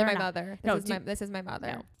stretches. Literally my mother. This is my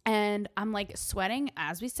mother. No. And I'm like sweating,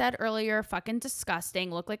 as we said earlier, fucking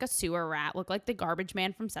disgusting, look like a sewer rat, look like the garbage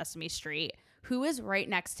man from Sesame Street, who is right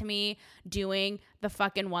next to me doing the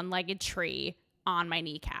fucking one-legged tree on my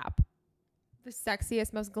kneecap. The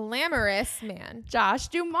sexiest, most glamorous man. Josh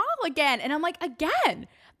Duhamel again. And I'm like, again,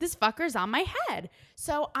 this fucker's on my head.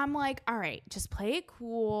 So I'm like, all right, just play it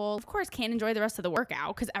cool. Of course, can't enjoy the rest of the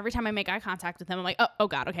workout because every time I make eye contact with him, I'm like, oh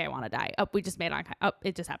God, okay, I want to die. Oh, we just made eye contact. Oh,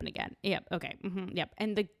 it just happened again. Yep, okay, yep.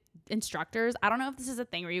 And the instructors, I don't know if this is a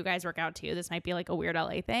thing where you guys work out too. This might be like a weird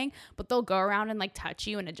LA thing, but they'll go around and like touch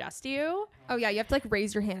you and adjust you. Oh yeah, you have to like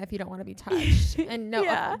raise your hand if you don't want to be touched. And no,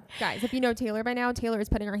 Yeah. guys, if you know Taylor by now, Taylor is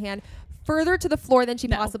putting her hand further to the floor than she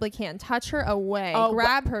possibly can. Touch her away. Oh,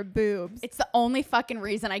 grab her boobs. It's the only fucking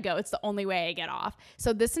reason I go. It's the only way I get off.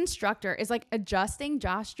 So this instructor is like adjusting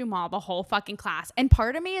Josh Duhamel the whole fucking class. And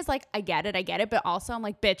part of me is like, I get it. But also I'm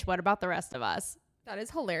like, bitch, what about the rest of us? That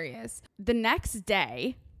is hilarious. The next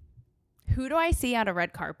day, who do I see on a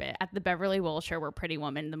red carpet at the Beverly Wilshire where Pretty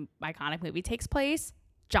Woman, the iconic movie, takes place?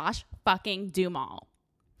 Josh fucking Duhamel.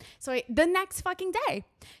 So the next fucking day.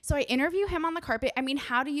 So I interview him on the carpet. I mean,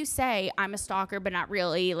 how do you say I'm a stalker, but not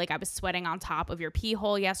really? Like, I was sweating on top of your pee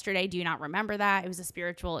hole yesterday. Do you not remember that? It was a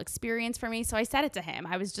spiritual experience for me. So I said it to him.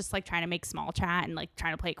 I was just like trying to make small chat and like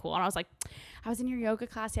trying to play it cool. And I was like, I was in your yoga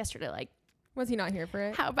class yesterday. Like, Was he not here for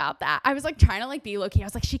it? how about that? I was like trying to like be low key. I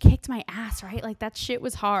was like, she kicked my ass, right? Like that shit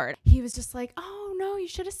was hard. He was just like, oh no, you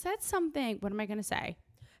should have said something. What am I going to say?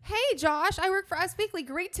 Hey, Josh, I work for Us Weekly.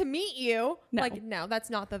 Great to meet you. No. Like, no, that's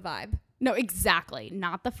not the vibe. No, exactly.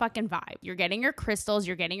 Not the fucking vibe. You're getting your crystals,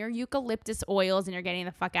 you're getting your eucalyptus oils, and you're getting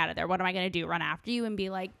the fuck out of there. What am I going to do? Run after you and be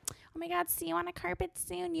like, oh my God, see you on a carpet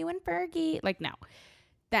soon, you and Fergie. Like, no.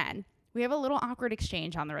 Then we have a little awkward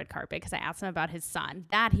exchange on the red carpet because I asked him about his son.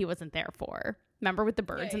 That he wasn't there for. Remember with the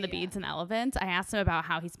birds and the beads and the elephants? I asked him about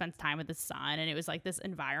how he spends time with his son, and it was like this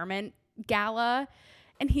environment gala.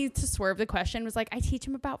 And he, to swerve the question, was like, I teach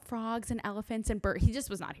him about frogs and elephants and birds. He just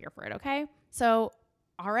was not here for it, okay? So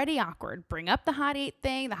already awkward. Bring up the hot 8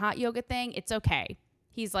 thing, the hot yoga thing. It's okay.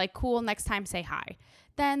 He's like, cool, next time say hi.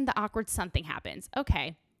 Then the awkward something happens.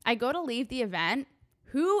 Okay. I go to leave the event.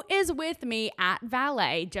 Who is with me at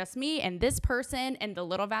valet? Just me and this person and the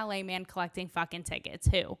little valet man collecting fucking tickets.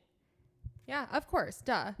 Who? Yeah, of course.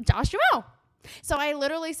 Duh. Josh Duhamel. So I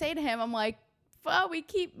literally say to him, I'm like, well, we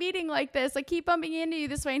keep meeting like this. I keep bumping into you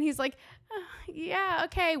this way. And he's like, yeah,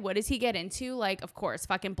 okay. What does he get into? Like, of course,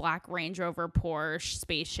 fucking black Range Rover, Porsche,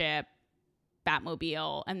 spaceship,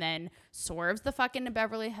 Batmobile, and then swerves the fuck into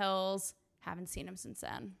Beverly Hills. Haven't seen him since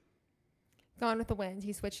then. Gone with the wind.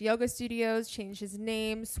 He switched yoga studios, changed his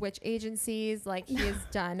name, switched agencies. Like, he is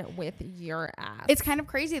done with your ass. It's kind of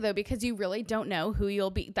crazy, though, because you really don't know who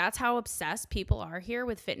you'll be. That's how obsessed people are here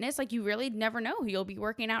with fitness. Like, you really never know who you'll be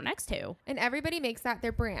working out next to. And everybody makes that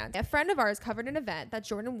their brand. A friend of ours covered an event that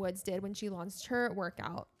Jordan Woods did when she launched her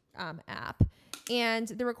workout app. And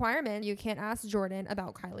the requirement, you can't ask Jordan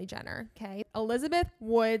about Kylie Jenner, okay? Elizabeth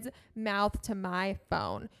Woods mouth to my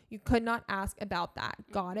phone. You could not ask about that.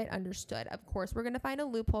 Got it, understood. Of course, we're going to find a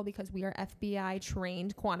loophole because we are FBI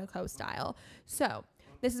trained Quantico style. So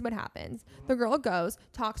this is what happens. The girl goes,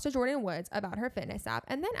 talks to Jordan Woods about her fitness app,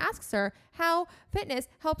 and then asks her how fitness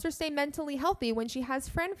helps her stay mentally healthy when she has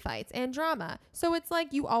friend fights and drama. So it's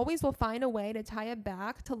like you always will find a way to tie it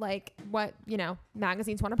back to like what, you know,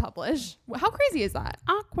 magazines want to publish. How crazy is that?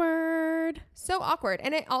 Awkward. So awkward.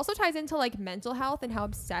 And it also ties into like mental health and how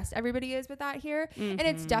obsessed everybody is with that here. And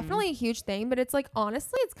it's definitely a huge thing, but it's like,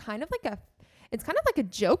 honestly, it's kind of like a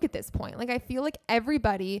joke at this point. Like, I feel like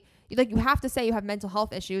everybody, like, you have to say you have mental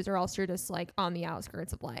health issues or else you're just like on the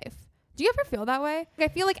outskirts of life. Do you ever feel that way? Like,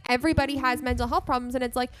 I feel like everybody has mental health problems, and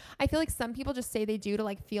it's like, I feel like some people just say they do to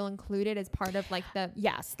like feel included as part of like the,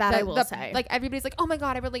 yes, that I will say. Like, everybody's like, oh my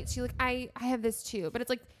God, I relate to you. Like, I have this too. But it's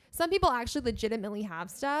like, some people actually legitimately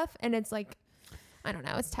have stuff, and it's like, I don't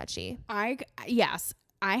know, it's touchy. I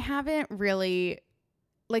haven't really,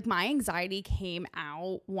 like, my anxiety came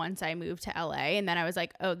out once I moved to LA, and then I was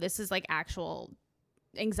like, oh, this is like actual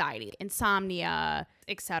anxiety, insomnia,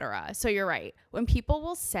 etc. So you're right. When people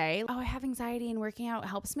will say, "Oh, I have anxiety and working out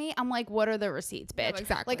helps me," I'm like, "What are the receipts, bitch?" No,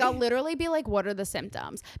 exactly. Like I'll literally be like, "What are the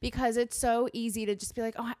symptoms?" Because it's so easy to just be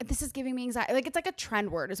like, "Oh, this is giving me anxiety." Like it's like a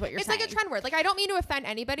trend word is what you're saying. It's like a trend word. Like I don't mean to offend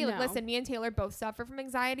anybody. Like No. listen, me and Taylor both suffer from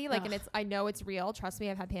anxiety. Like and I know it's real. Trust me,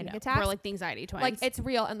 I've had panic attacks. We're like the anxiety twins. Like it's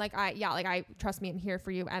real, and like I trust me, I'm here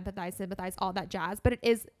for you, empathize, sympathize, all that jazz. But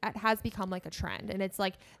it has become like a trend, and it's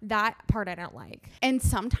like that part I don't like. And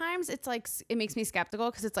sometimes it's like it makes me skeptical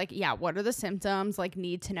because it's like, yeah, what are the symptoms? Like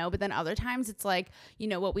need to know. But then other times it's like, you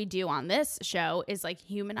know, what we do on this show is like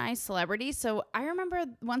humanize celebrities. So I remember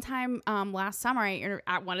one time last summer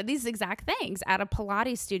at one of these exact things at a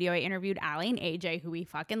Pilates studio, I interviewed Allie and AJ, who we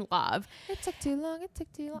fucking love. It took too long.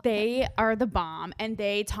 They are the bomb, and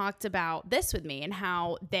they talked about this with me and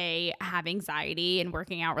how they have anxiety and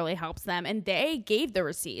working out really helps them. And they gave the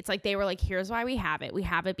receipts. Like they were like, here's why we have it. We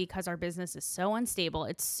have it because our business is so unstable.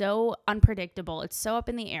 It's so unpredictable. It's so up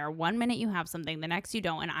in the air. One minute you have something, the next you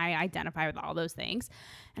don't. And I identify with all those things.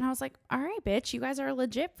 And I was like, all right, bitch, you guys are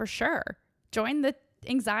legit for sure. Join the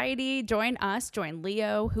anxiety, join us, join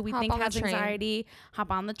Leo, who we think has anxiety,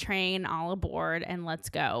 hop on the train, all aboard, and let's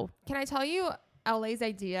go. Can I tell you LA's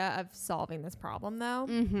idea of solving this problem though?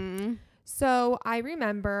 Mm-hmm. So I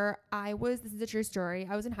remember this is a true story.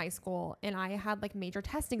 I was in high school and I had like major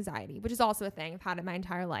test anxiety, which is also a thing. I've had it my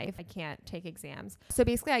entire life. I can't take exams. So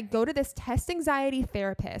basically I go to this test anxiety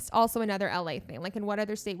therapist, also another LA thing. Like in what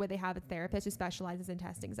other state would they have a therapist who specializes in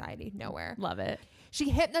test anxiety? Nowhere. Love it. She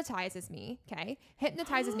hypnotizes me,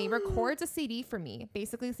 records a CD for me,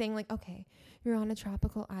 basically saying like, okay, you're on a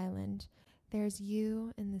tropical island. There's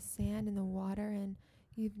you and the sand and the water and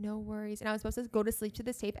you've no worries. And I was supposed to go to sleep to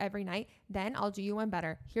this tape every night. Then I'll do you one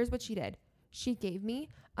better. Here's what she did. She gave me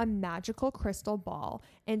a magical crystal ball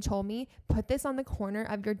and told me, put this on the corner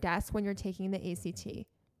of your desk when you're taking the ACT.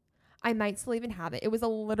 I might still even have it. It was a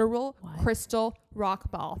literal crystal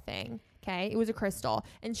rock ball thing. Okay. It was a crystal.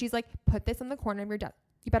 And she's like, put this on the corner of your desk.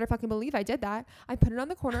 You better fucking believe I did that. I put it on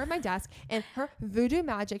the corner of my desk and her voodoo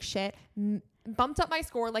magic shit bumped up my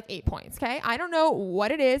score like 8 points. Okay. I don't know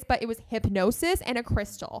what it is, but it was hypnosis and a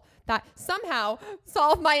crystal that somehow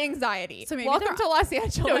solved my anxiety. So maybe welcome to Los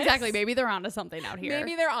Angeles. No, exactly. Maybe they're onto something out here.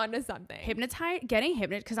 Maybe they're onto something. Getting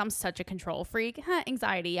hypnotized because I'm such a control freak.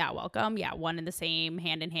 Anxiety. Yeah. Welcome. Yeah. One and the same,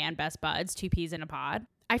 hand in hand, best buds, two peas in a pod.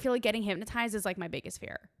 I feel like getting hypnotized is like my biggest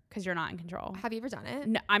fear because you're not in control. Have you ever done it?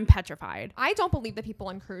 No, I'm petrified. I don't believe the people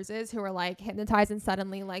on cruises who are like hypnotized and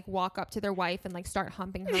suddenly like walk up to their wife and like start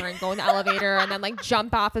humping her and go in the elevator and then like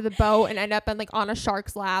jump off of the boat and end up in like on a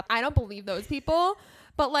shark's lap. I don't believe those people,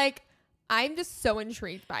 but like I'm just so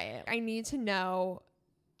intrigued by it. I need to know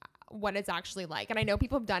what it's actually like. And I know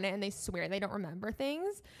people have done it and they swear they don't remember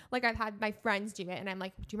things. Like I've had my friends do it and I'm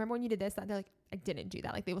like, do you remember when you did this? And they're like, I didn't do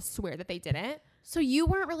that. Like they will swear that they didn't. So you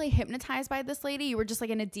weren't really hypnotized by this lady. You were just like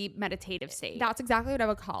in a deep meditative state. That's exactly what I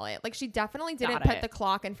would call it. Like she definitely didn't put the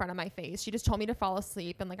clock in front of my face. She just told me to fall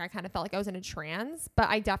asleep and like I kind of felt like I was in a trance, but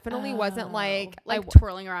I definitely wasn't like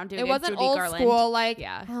twirling around doing it. Wasn't Judy old Garland. School like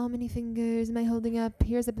how many fingers am I holding up?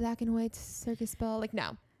 Here's a black and white circus ball. Like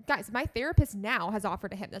no. Guys, my therapist now has offered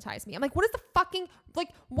to hypnotize me. I'm like, what is the fucking, like,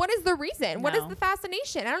 what is the reason? No. What is the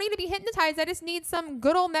fascination? I don't need to be hypnotized. I just need some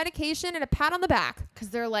good old medication and a pat on the back. Because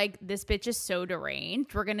they're like, this bitch is so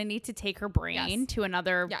deranged. We're going to need to take her brain to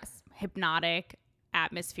another hypnotic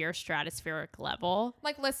atmosphere, stratospheric level.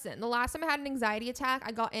 Like, listen, the last time I had an anxiety attack,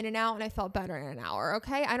 I got in and out and I felt better in an hour,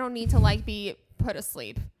 okay? I don't need to, like, be put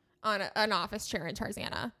asleep on an office chair in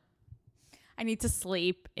Tarzana. I need to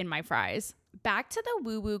sleep in my fries. Back to the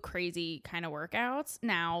woo-woo crazy kind of workouts.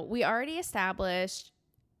 Now, we already established,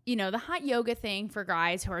 you know, the hot yoga thing for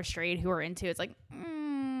guys who are straight, who are into it's like,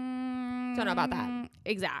 don't know about that.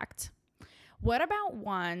 Exact. What about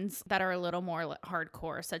ones that are a little more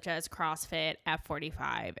hardcore, such as CrossFit,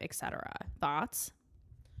 F45, etc.? Thoughts?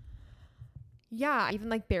 Yeah, even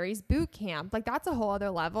like Barry's boot camp, like that's a whole other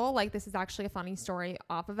level. Like this is actually a funny story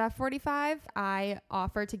off of F45. I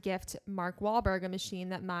offered to gift Mark Wahlberg a machine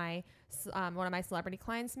that my one of my celebrity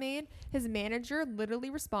clients made. His manager literally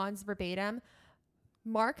responds verbatim,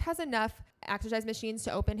 Mark has enough exercise machines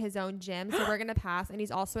to open his own gym, so we're gonna pass. And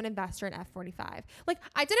he's also an investor in F45. Like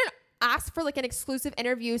I didn't ask for like an exclusive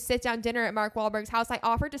interview, sit down dinner at Mark Wahlberg's house. I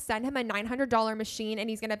offered to send him a $900 machine and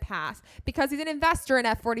he's going to pass because he's an investor in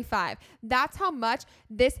F45. That's how much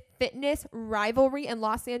this fitness rivalry in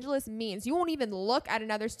Los Angeles means. You won't even look at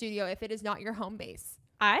another studio if it is not your home base.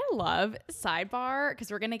 I love sidebar because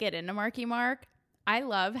we're going to get into Marky Mark. I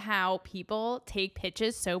love how people take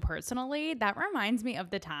pitches so personally. That reminds me of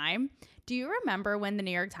the time. Do you remember when the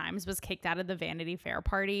New York Times was kicked out of the Vanity Fair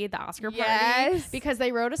party, the Oscar party? Because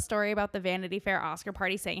they wrote a story about the Vanity Fair Oscar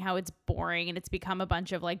party saying how it's boring and it's become a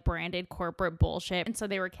bunch of like branded corporate bullshit. And so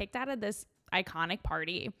they were kicked out of this iconic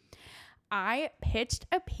party. I pitched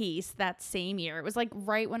a piece that same year. It was like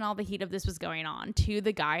right when all the heat of this was going on, to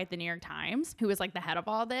the guy at the New York Times who was like the head of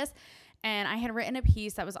all this. And I had written a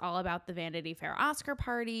piece that was all about the Vanity Fair Oscar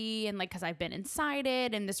party and like, because I've been inside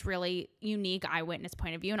it and this really unique eyewitness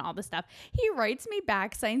point of view and all this stuff. He writes me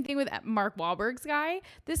back, same thing with Mark Wahlberg's guy,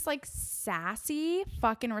 this like sassy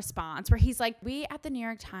fucking response where he's like, we at the New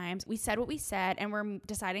York Times, we said what we said and we're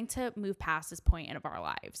deciding to move past this point of our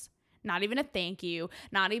lives. Not even a thank you,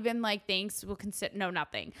 not even like thanks, we'll consider, no,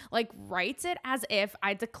 nothing. Like writes it as if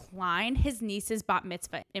I declined his niece's bat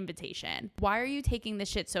mitzvah invitation. Why are you taking this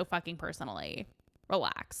shit so fucking personally?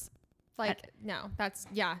 Relax. Like, no, that's,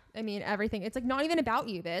 yeah. I mean, everything. It's like not even about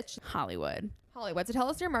you, bitch. Hollywood. So tell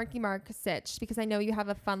us your Marky Mark sitch, because I know you have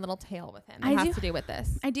a fun little tale with him. It has to do with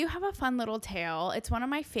this. I do have a fun little tale. It's one of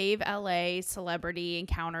my fave LA celebrity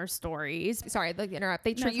encounter stories. Sorry, like interrupt.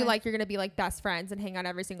 They treat you like you're gonna be like best friends and hang out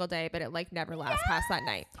every single day, but it like never lasts past that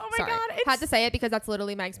night. Oh my God. Had to say it because that's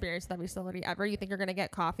literally my experience with every celebrity ever. You think you're gonna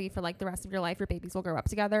get coffee for like the rest of your life, your babies will grow up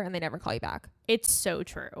together, and they never call you back. It's so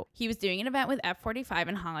true. He was doing an event with F45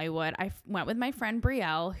 in Hollywood. I went with my friend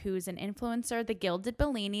Brielle, who's an influencer, the Gilded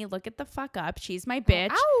Bellini. Look at the fuck up. She's my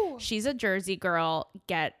bitch. Ow. She's a Jersey girl.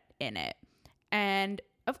 Get in it. And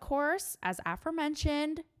of course, as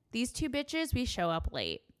aforementioned, these two bitches, we show up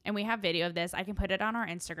late. And we have video of this. I can put it on our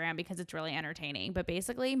Instagram because it's really entertaining. But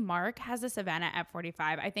basically, Mark has this event at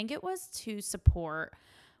F45. I think it was to support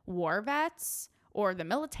war vets or the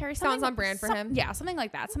military. Sounds on brand for him. Yeah, something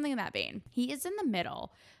like that. Something in that vein. He is in the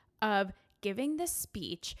middle of giving this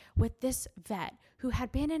speech with this vet who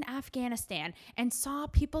had been in Afghanistan and saw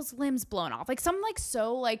people's limbs blown off. Like some like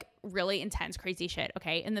so like really intense, crazy shit.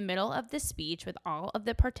 Okay. In the middle of this speech with all of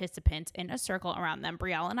the participants in a circle around them,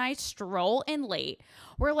 Brielle and I stroll in late.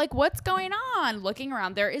 We're like, what's going on? Looking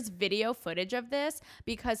around. There is video footage of this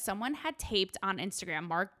because someone had taped on Instagram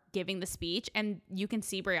Mark giving the speech, and you can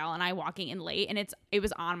see Brielle and I walking in late, and it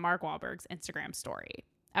was on Mark Wahlberg's Instagram story.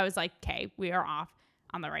 I was like, okay, we are off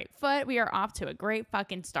on the right foot. We are off to a great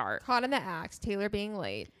fucking start. Caught in the act. Taylor being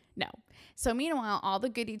late. No. So meanwhile, all the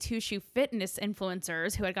goody two-shoe fitness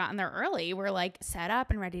influencers who had gotten there early were like set up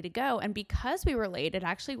and ready to go. And because we were late, it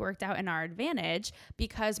actually worked out in our advantage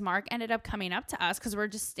because Mark ended up coming up to us because we're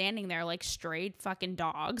just standing there like strayed fucking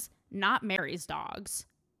dogs, not Mary's dogs.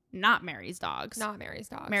 Not Mary's dogs. Not Mary's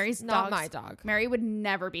dogs. Mary's not dogs. my dog. Mary would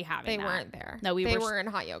never be having They that. weren't there. No, they were in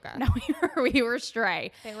hot yoga. No, we were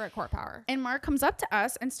stray. They were at Court Power. And Mark comes up to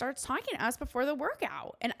us and starts talking to us before the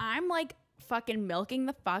workout. And I'm like fucking milking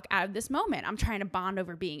the fuck out of this moment. I'm trying to bond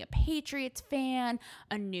over being a Patriots fan,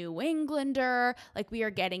 a New Englander. Like we are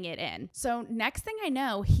getting it in. So next thing I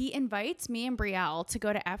know, he invites me and Brielle to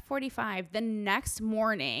go to F45 the next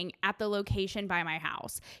morning at the location by my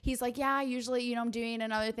house. He's like, yeah, usually, I'm doing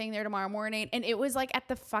another thing there tomorrow morning. And it was like at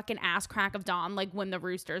the fucking ass crack of dawn, like when the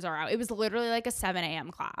roosters are out. It was literally like a 7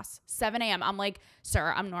 a.m. class. 7 a.m. I'm like,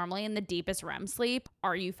 sir, I'm normally in the deepest REM sleep.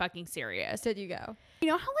 Are you fucking serious? Did you go? You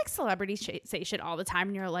know how like celebrities say shit all the time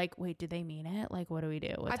and you're like, wait, do they mean it? Like, what do we do?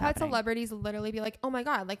 What's I've happening? had celebrities literally be like, oh my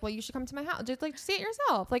God, like, well, you should come to my house. Just like see it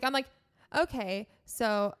yourself. Like, I'm like, okay,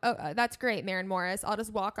 so that's great, Maren Morris. I'll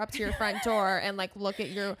just walk up to your front door and like look at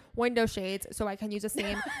your window shades so I can use the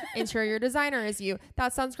same interior designer as you.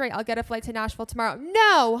 That sounds great. I'll get a flight to Nashville tomorrow.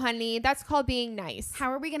 No, honey, that's called being nice. How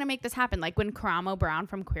are we going to make this happen? Like when Karamo Brown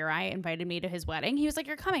from Queer Eye invited me to his wedding, he was like,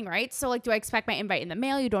 you're coming, right? So like, do I expect my invite in the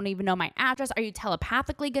mail? You don't even know my address. Are you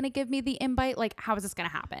telepathically going to give me the invite? Like, how is this going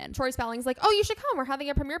to happen? Tori Spelling's like, oh, you should come. We're having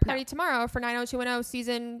a premiere party tomorrow for 90210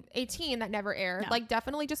 season 18 that never aired. No. Like,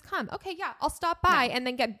 definitely just come. Okay, yeah, I'll stop by and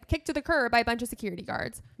then get kicked to the curb by a bunch of security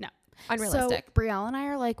guards. No. Unrealistic. So Brielle and I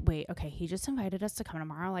are like, wait, okay, he just invited us to come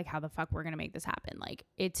tomorrow. Like, how the fuck we're going to make this happen? Like,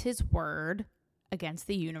 it's his word against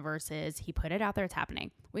the universes. He put it out there. It's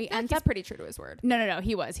happening. He's pretty true to his word. No.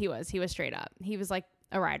 He was straight up. He was like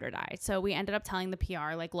a ride or die. So we ended up telling the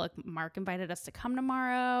PR, like, look, Mark invited us to come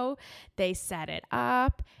tomorrow. They set it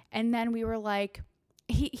up. And then we were like,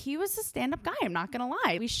 he was a stand-up guy. I'm not going to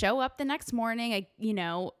lie. We show up the next morning,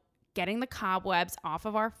 getting the cobwebs off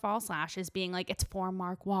of our false lashes, being like, it's for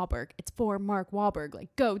Mark Wahlberg. It's for Mark Wahlberg.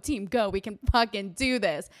 Like, go team, go. We can fucking do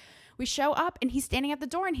this. We show up and he's standing at the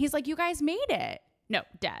door and he's like, you guys made it. No,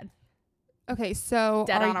 dead. Okay, so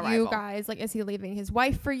Dead on are arrival. you guys, like, is he leaving his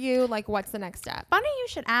wife for you? Like, what's the next step? Funny you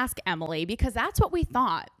should ask, Emily, because that's what we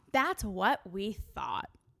thought. That's what we thought.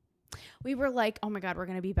 We were like, oh my God, we're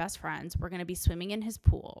going to be best friends. We're going to be swimming in his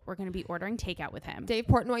pool. We're going to be ordering takeout with him. Dave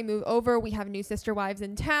Portnoy move over. We have new sister wives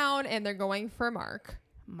in town, and they're going for Mark.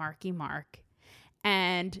 Marky Mark.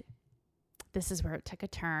 And this is where it took a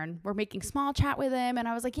turn. We're making small chat with him. And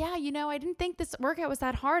I was like, yeah, I didn't think this workout was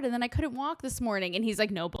that hard. And then I couldn't walk this morning. And he's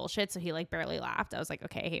like, no bullshit. So he like barely laughed. I was like,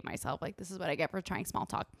 okay, I hate myself. Like, this is what I get for trying small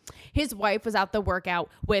talk. His wife was out the workout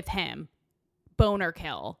with him. Boner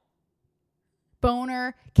kill.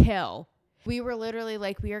 Boner kill. We were literally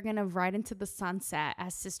like, we are going to ride into the sunset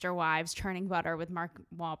as sister wives churning butter with Mark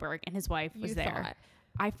Wahlberg, and his wife was there.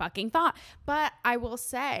 I fucking thought. But I will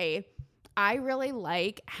say, I really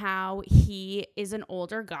like how he is an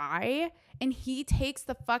older guy and he takes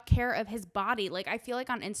the fuck care of his body. Like, I feel like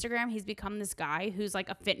on Instagram, he's become this guy who's like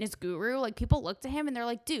a fitness guru. Like, people look to him and they're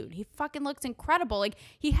like, dude, he fucking looks incredible. Like,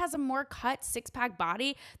 he has a more cut 6-pack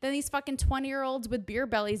body than these fucking 20-year-olds with beer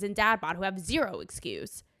bellies and dad bod who have zero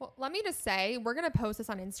excuse. Well, let me just say, we're going to post this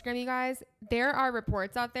on Instagram, you guys. There are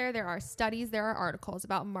reports out there. There are studies. There are articles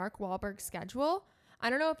about Mark Wahlberg's schedule. I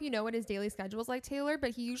don't know if you know what his daily schedule is like, Taylor, but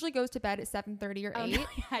he usually goes to bed at 7:30 or 8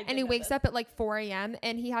 and he wakes up at like 4 a.m.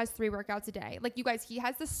 and he has 3 workouts a day. Like, you guys, he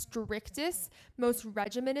has the strictest, most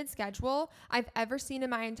regimented schedule I've ever seen in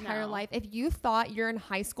my entire life. If you thought you're in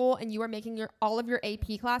high school and you are making all of your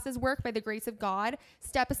AP classes work by the grace of God,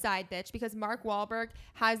 step aside, bitch, because Mark Wahlberg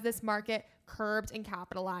has this market curbed and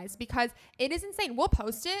capitalized, because it is insane. We'll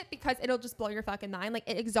post it because it'll just blow your fucking mind. Like,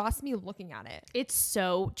 it exhausts me looking at it. It's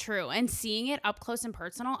so true. And seeing it up close and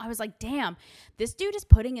personal, I was like, damn, this dude is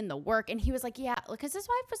putting in the work. And he was like, yeah, because his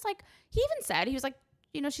wife was like, he even said, he was like,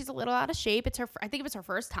 she's a little out of shape. I think it was her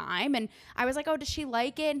first time. And I was like, oh, does she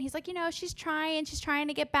like it? And he's like, she's trying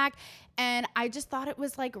to get back. And I just thought it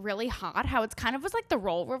was like really hot how it's kind of was like the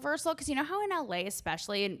role reversal. Cause you know how in LA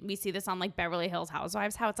especially, and we see this on like Beverly Hills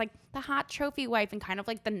Housewives, how it's like the hot trophy wife and kind of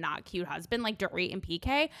like the not cute husband, like Dorit and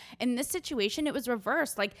PK. In this situation, it was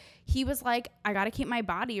reversed. Like, he was like, I got to keep my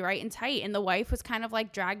body right and tight. And the wife was kind of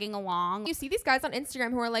like dragging along. You see these guys on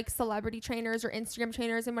Instagram who are like celebrity trainers or Instagram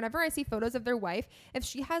trainers. And whenever I see photos of their wife, if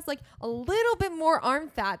she has like a little bit more arm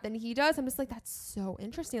fat than he does, I'm just like, that's so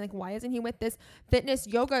interesting. Like, why isn't he with this fitness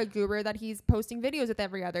yoga guru that he's posting videos with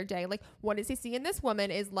every other day? Like, what does he see in this woman?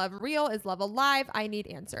 Is love real? Is love alive? I need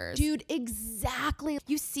answers. Dude, exactly.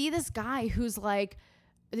 You see this guy who's like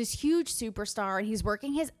this huge superstar and he's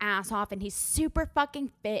working his ass off and he's super fucking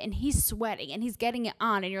fit and he's sweating and he's getting it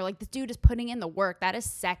on, and you're like, this dude is putting in the work. That is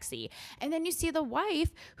sexy. And then you see the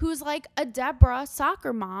wife who's like a Deborah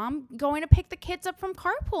soccer mom going to pick the kids up from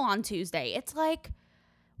carpool on Tuesday. It's like,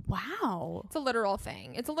 wow. It's a literal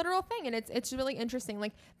thing. And it's really interesting.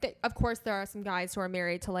 Like, of course, there are some guys who are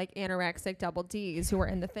married to like anorexic double Ds who are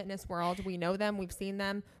in the fitness world. We know them. We've seen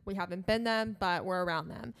them. We haven't been them, but we're around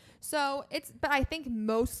them. So but I think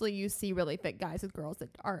mostly you see really fit guys with girls that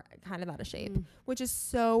are kind of out of shape, which is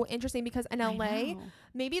so interesting because in LA,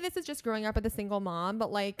 maybe this is just growing up with a single mom,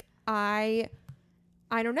 but like,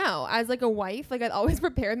 I don't know. As like a wife, like, I've always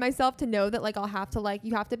prepared myself to know that like I'll have to like,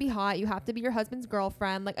 you have to be hot. You have to be your husband's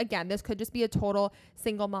girlfriend. Like, again, this could just be a total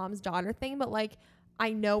single mom's daughter thing, but like,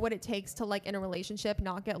 I know what it takes to like in a relationship,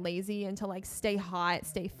 not get lazy and to like stay hot,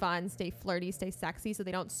 stay fun, stay flirty, stay sexy so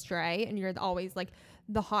they don't stray. And you're always like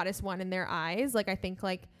the hottest one in their eyes. Like, I think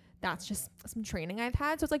like that's just some training I've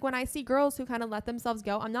had. So it's like when I see girls who kind of let themselves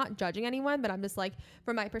go, I'm not judging anyone, but I'm just like,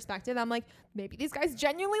 from my perspective, I'm like, maybe these guys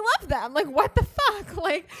genuinely love them. Like, what the fuck?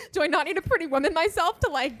 Like, do I not need a pretty woman myself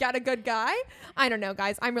to like get a good guy? I don't know,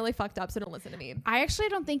 guys. I'm really fucked up, so don't listen to me. I actually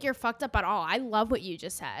don't think you're fucked up at all. I love what you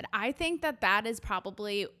just said. I think that is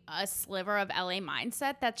probably a sliver of LA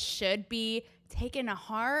mindset that should be taken to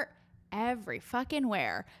heart every fucking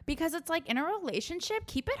where, because it's like, in a relationship,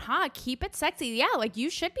 keep it hot, keep it sexy. Yeah, like, you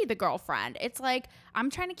should be the girlfriend. It's like, I'm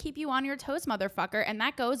trying to keep you on your toes, motherfucker. And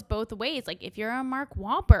that goes both ways. Like, if you're a Mark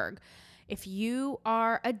Wahlberg, if you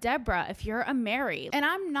are a Deborah, if you're a Mary, and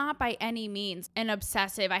I'm not by any means an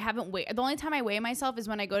obsessive. I haven't weighed. The only time I weigh myself is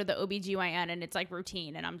when I go to the OBGYN and it's like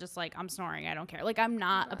routine and I'm just like, I'm snoring, I don't care. Like, I'm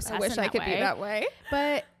not obsessed. I wish I could be that way.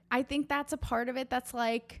 But I think that's a part of it that's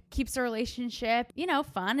like keeps a relationship,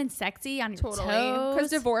 fun and sexy on your toes. Because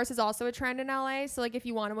divorce is also a trend in LA. So like, if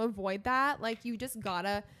you want to avoid that, like, you just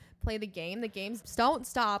gotta play the game. The games don't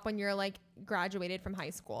stop when you're like graduated from high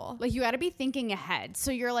school. Like, you got to be thinking ahead.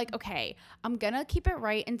 So you're like, okay, I'm going to keep it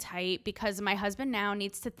right and tight because my husband now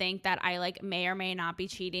needs to think that I like may or may not be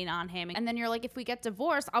cheating on him. And then you're like, if we get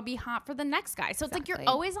divorced, I'll be hot for the next guy. So it's like you're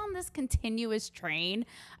always on this continuous train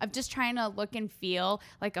of just trying to look and feel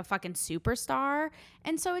like a fucking superstar.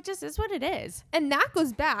 And so it just is what it is. And that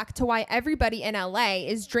goes back to why everybody in LA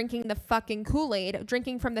is drinking the fucking Kool-Aid,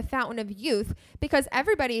 drinking from the fountain of youth, because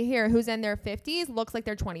everybody here who's in their 50s looks like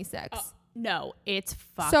they're 26. No, it's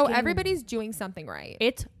fucking. So everybody's doing something right.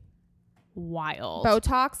 It's wild.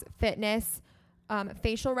 Botox, fitness,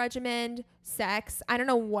 facial regimen, sex. I don't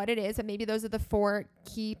know what it is, but maybe those are the 4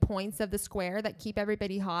 key points of the square that keep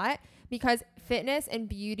everybody hot, because fitness and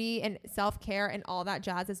beauty and self-care and all that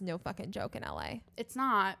jazz is no fucking joke in LA. It's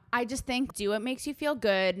not. I just think do what makes you feel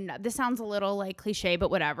good. And this sounds a little like cliche, but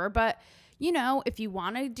whatever. But you know, if you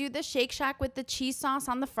want to do the Shake Shack with the cheese sauce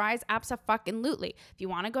on the fries, abso-fucking-lutely. If you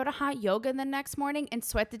want to go to hot yoga the next morning and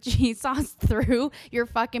sweat the cheese sauce through your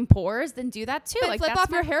fucking pores, then do that too. Then like, flip off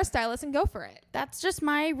your hairstylist and go for it. That's just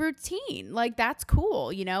my routine. Like, that's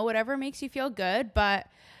cool, you know, whatever makes you feel good. But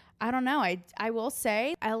I don't know. I will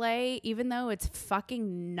say LA, even though it's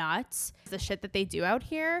fucking nuts, the shit that they do out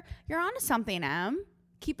here, you're onto something, Em.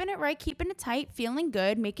 Keeping it right, keeping it tight, feeling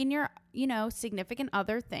good, making your, you know, significant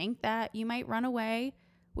other think that you might run away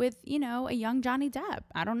with, you know, a young Johnny Depp.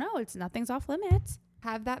 I don't know. Nothing's off limits.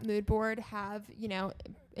 Have that mood board,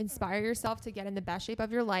 inspire yourself to get in the best shape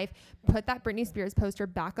of your life. Put that Britney Spears poster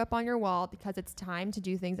back up on your wall because it's time to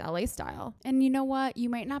do things LA style. And you know what? You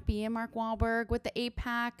might not be a Mark Wahlberg with the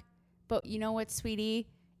 8-pack, but you know what, sweetie?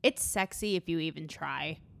 It's sexy if you even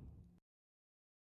try.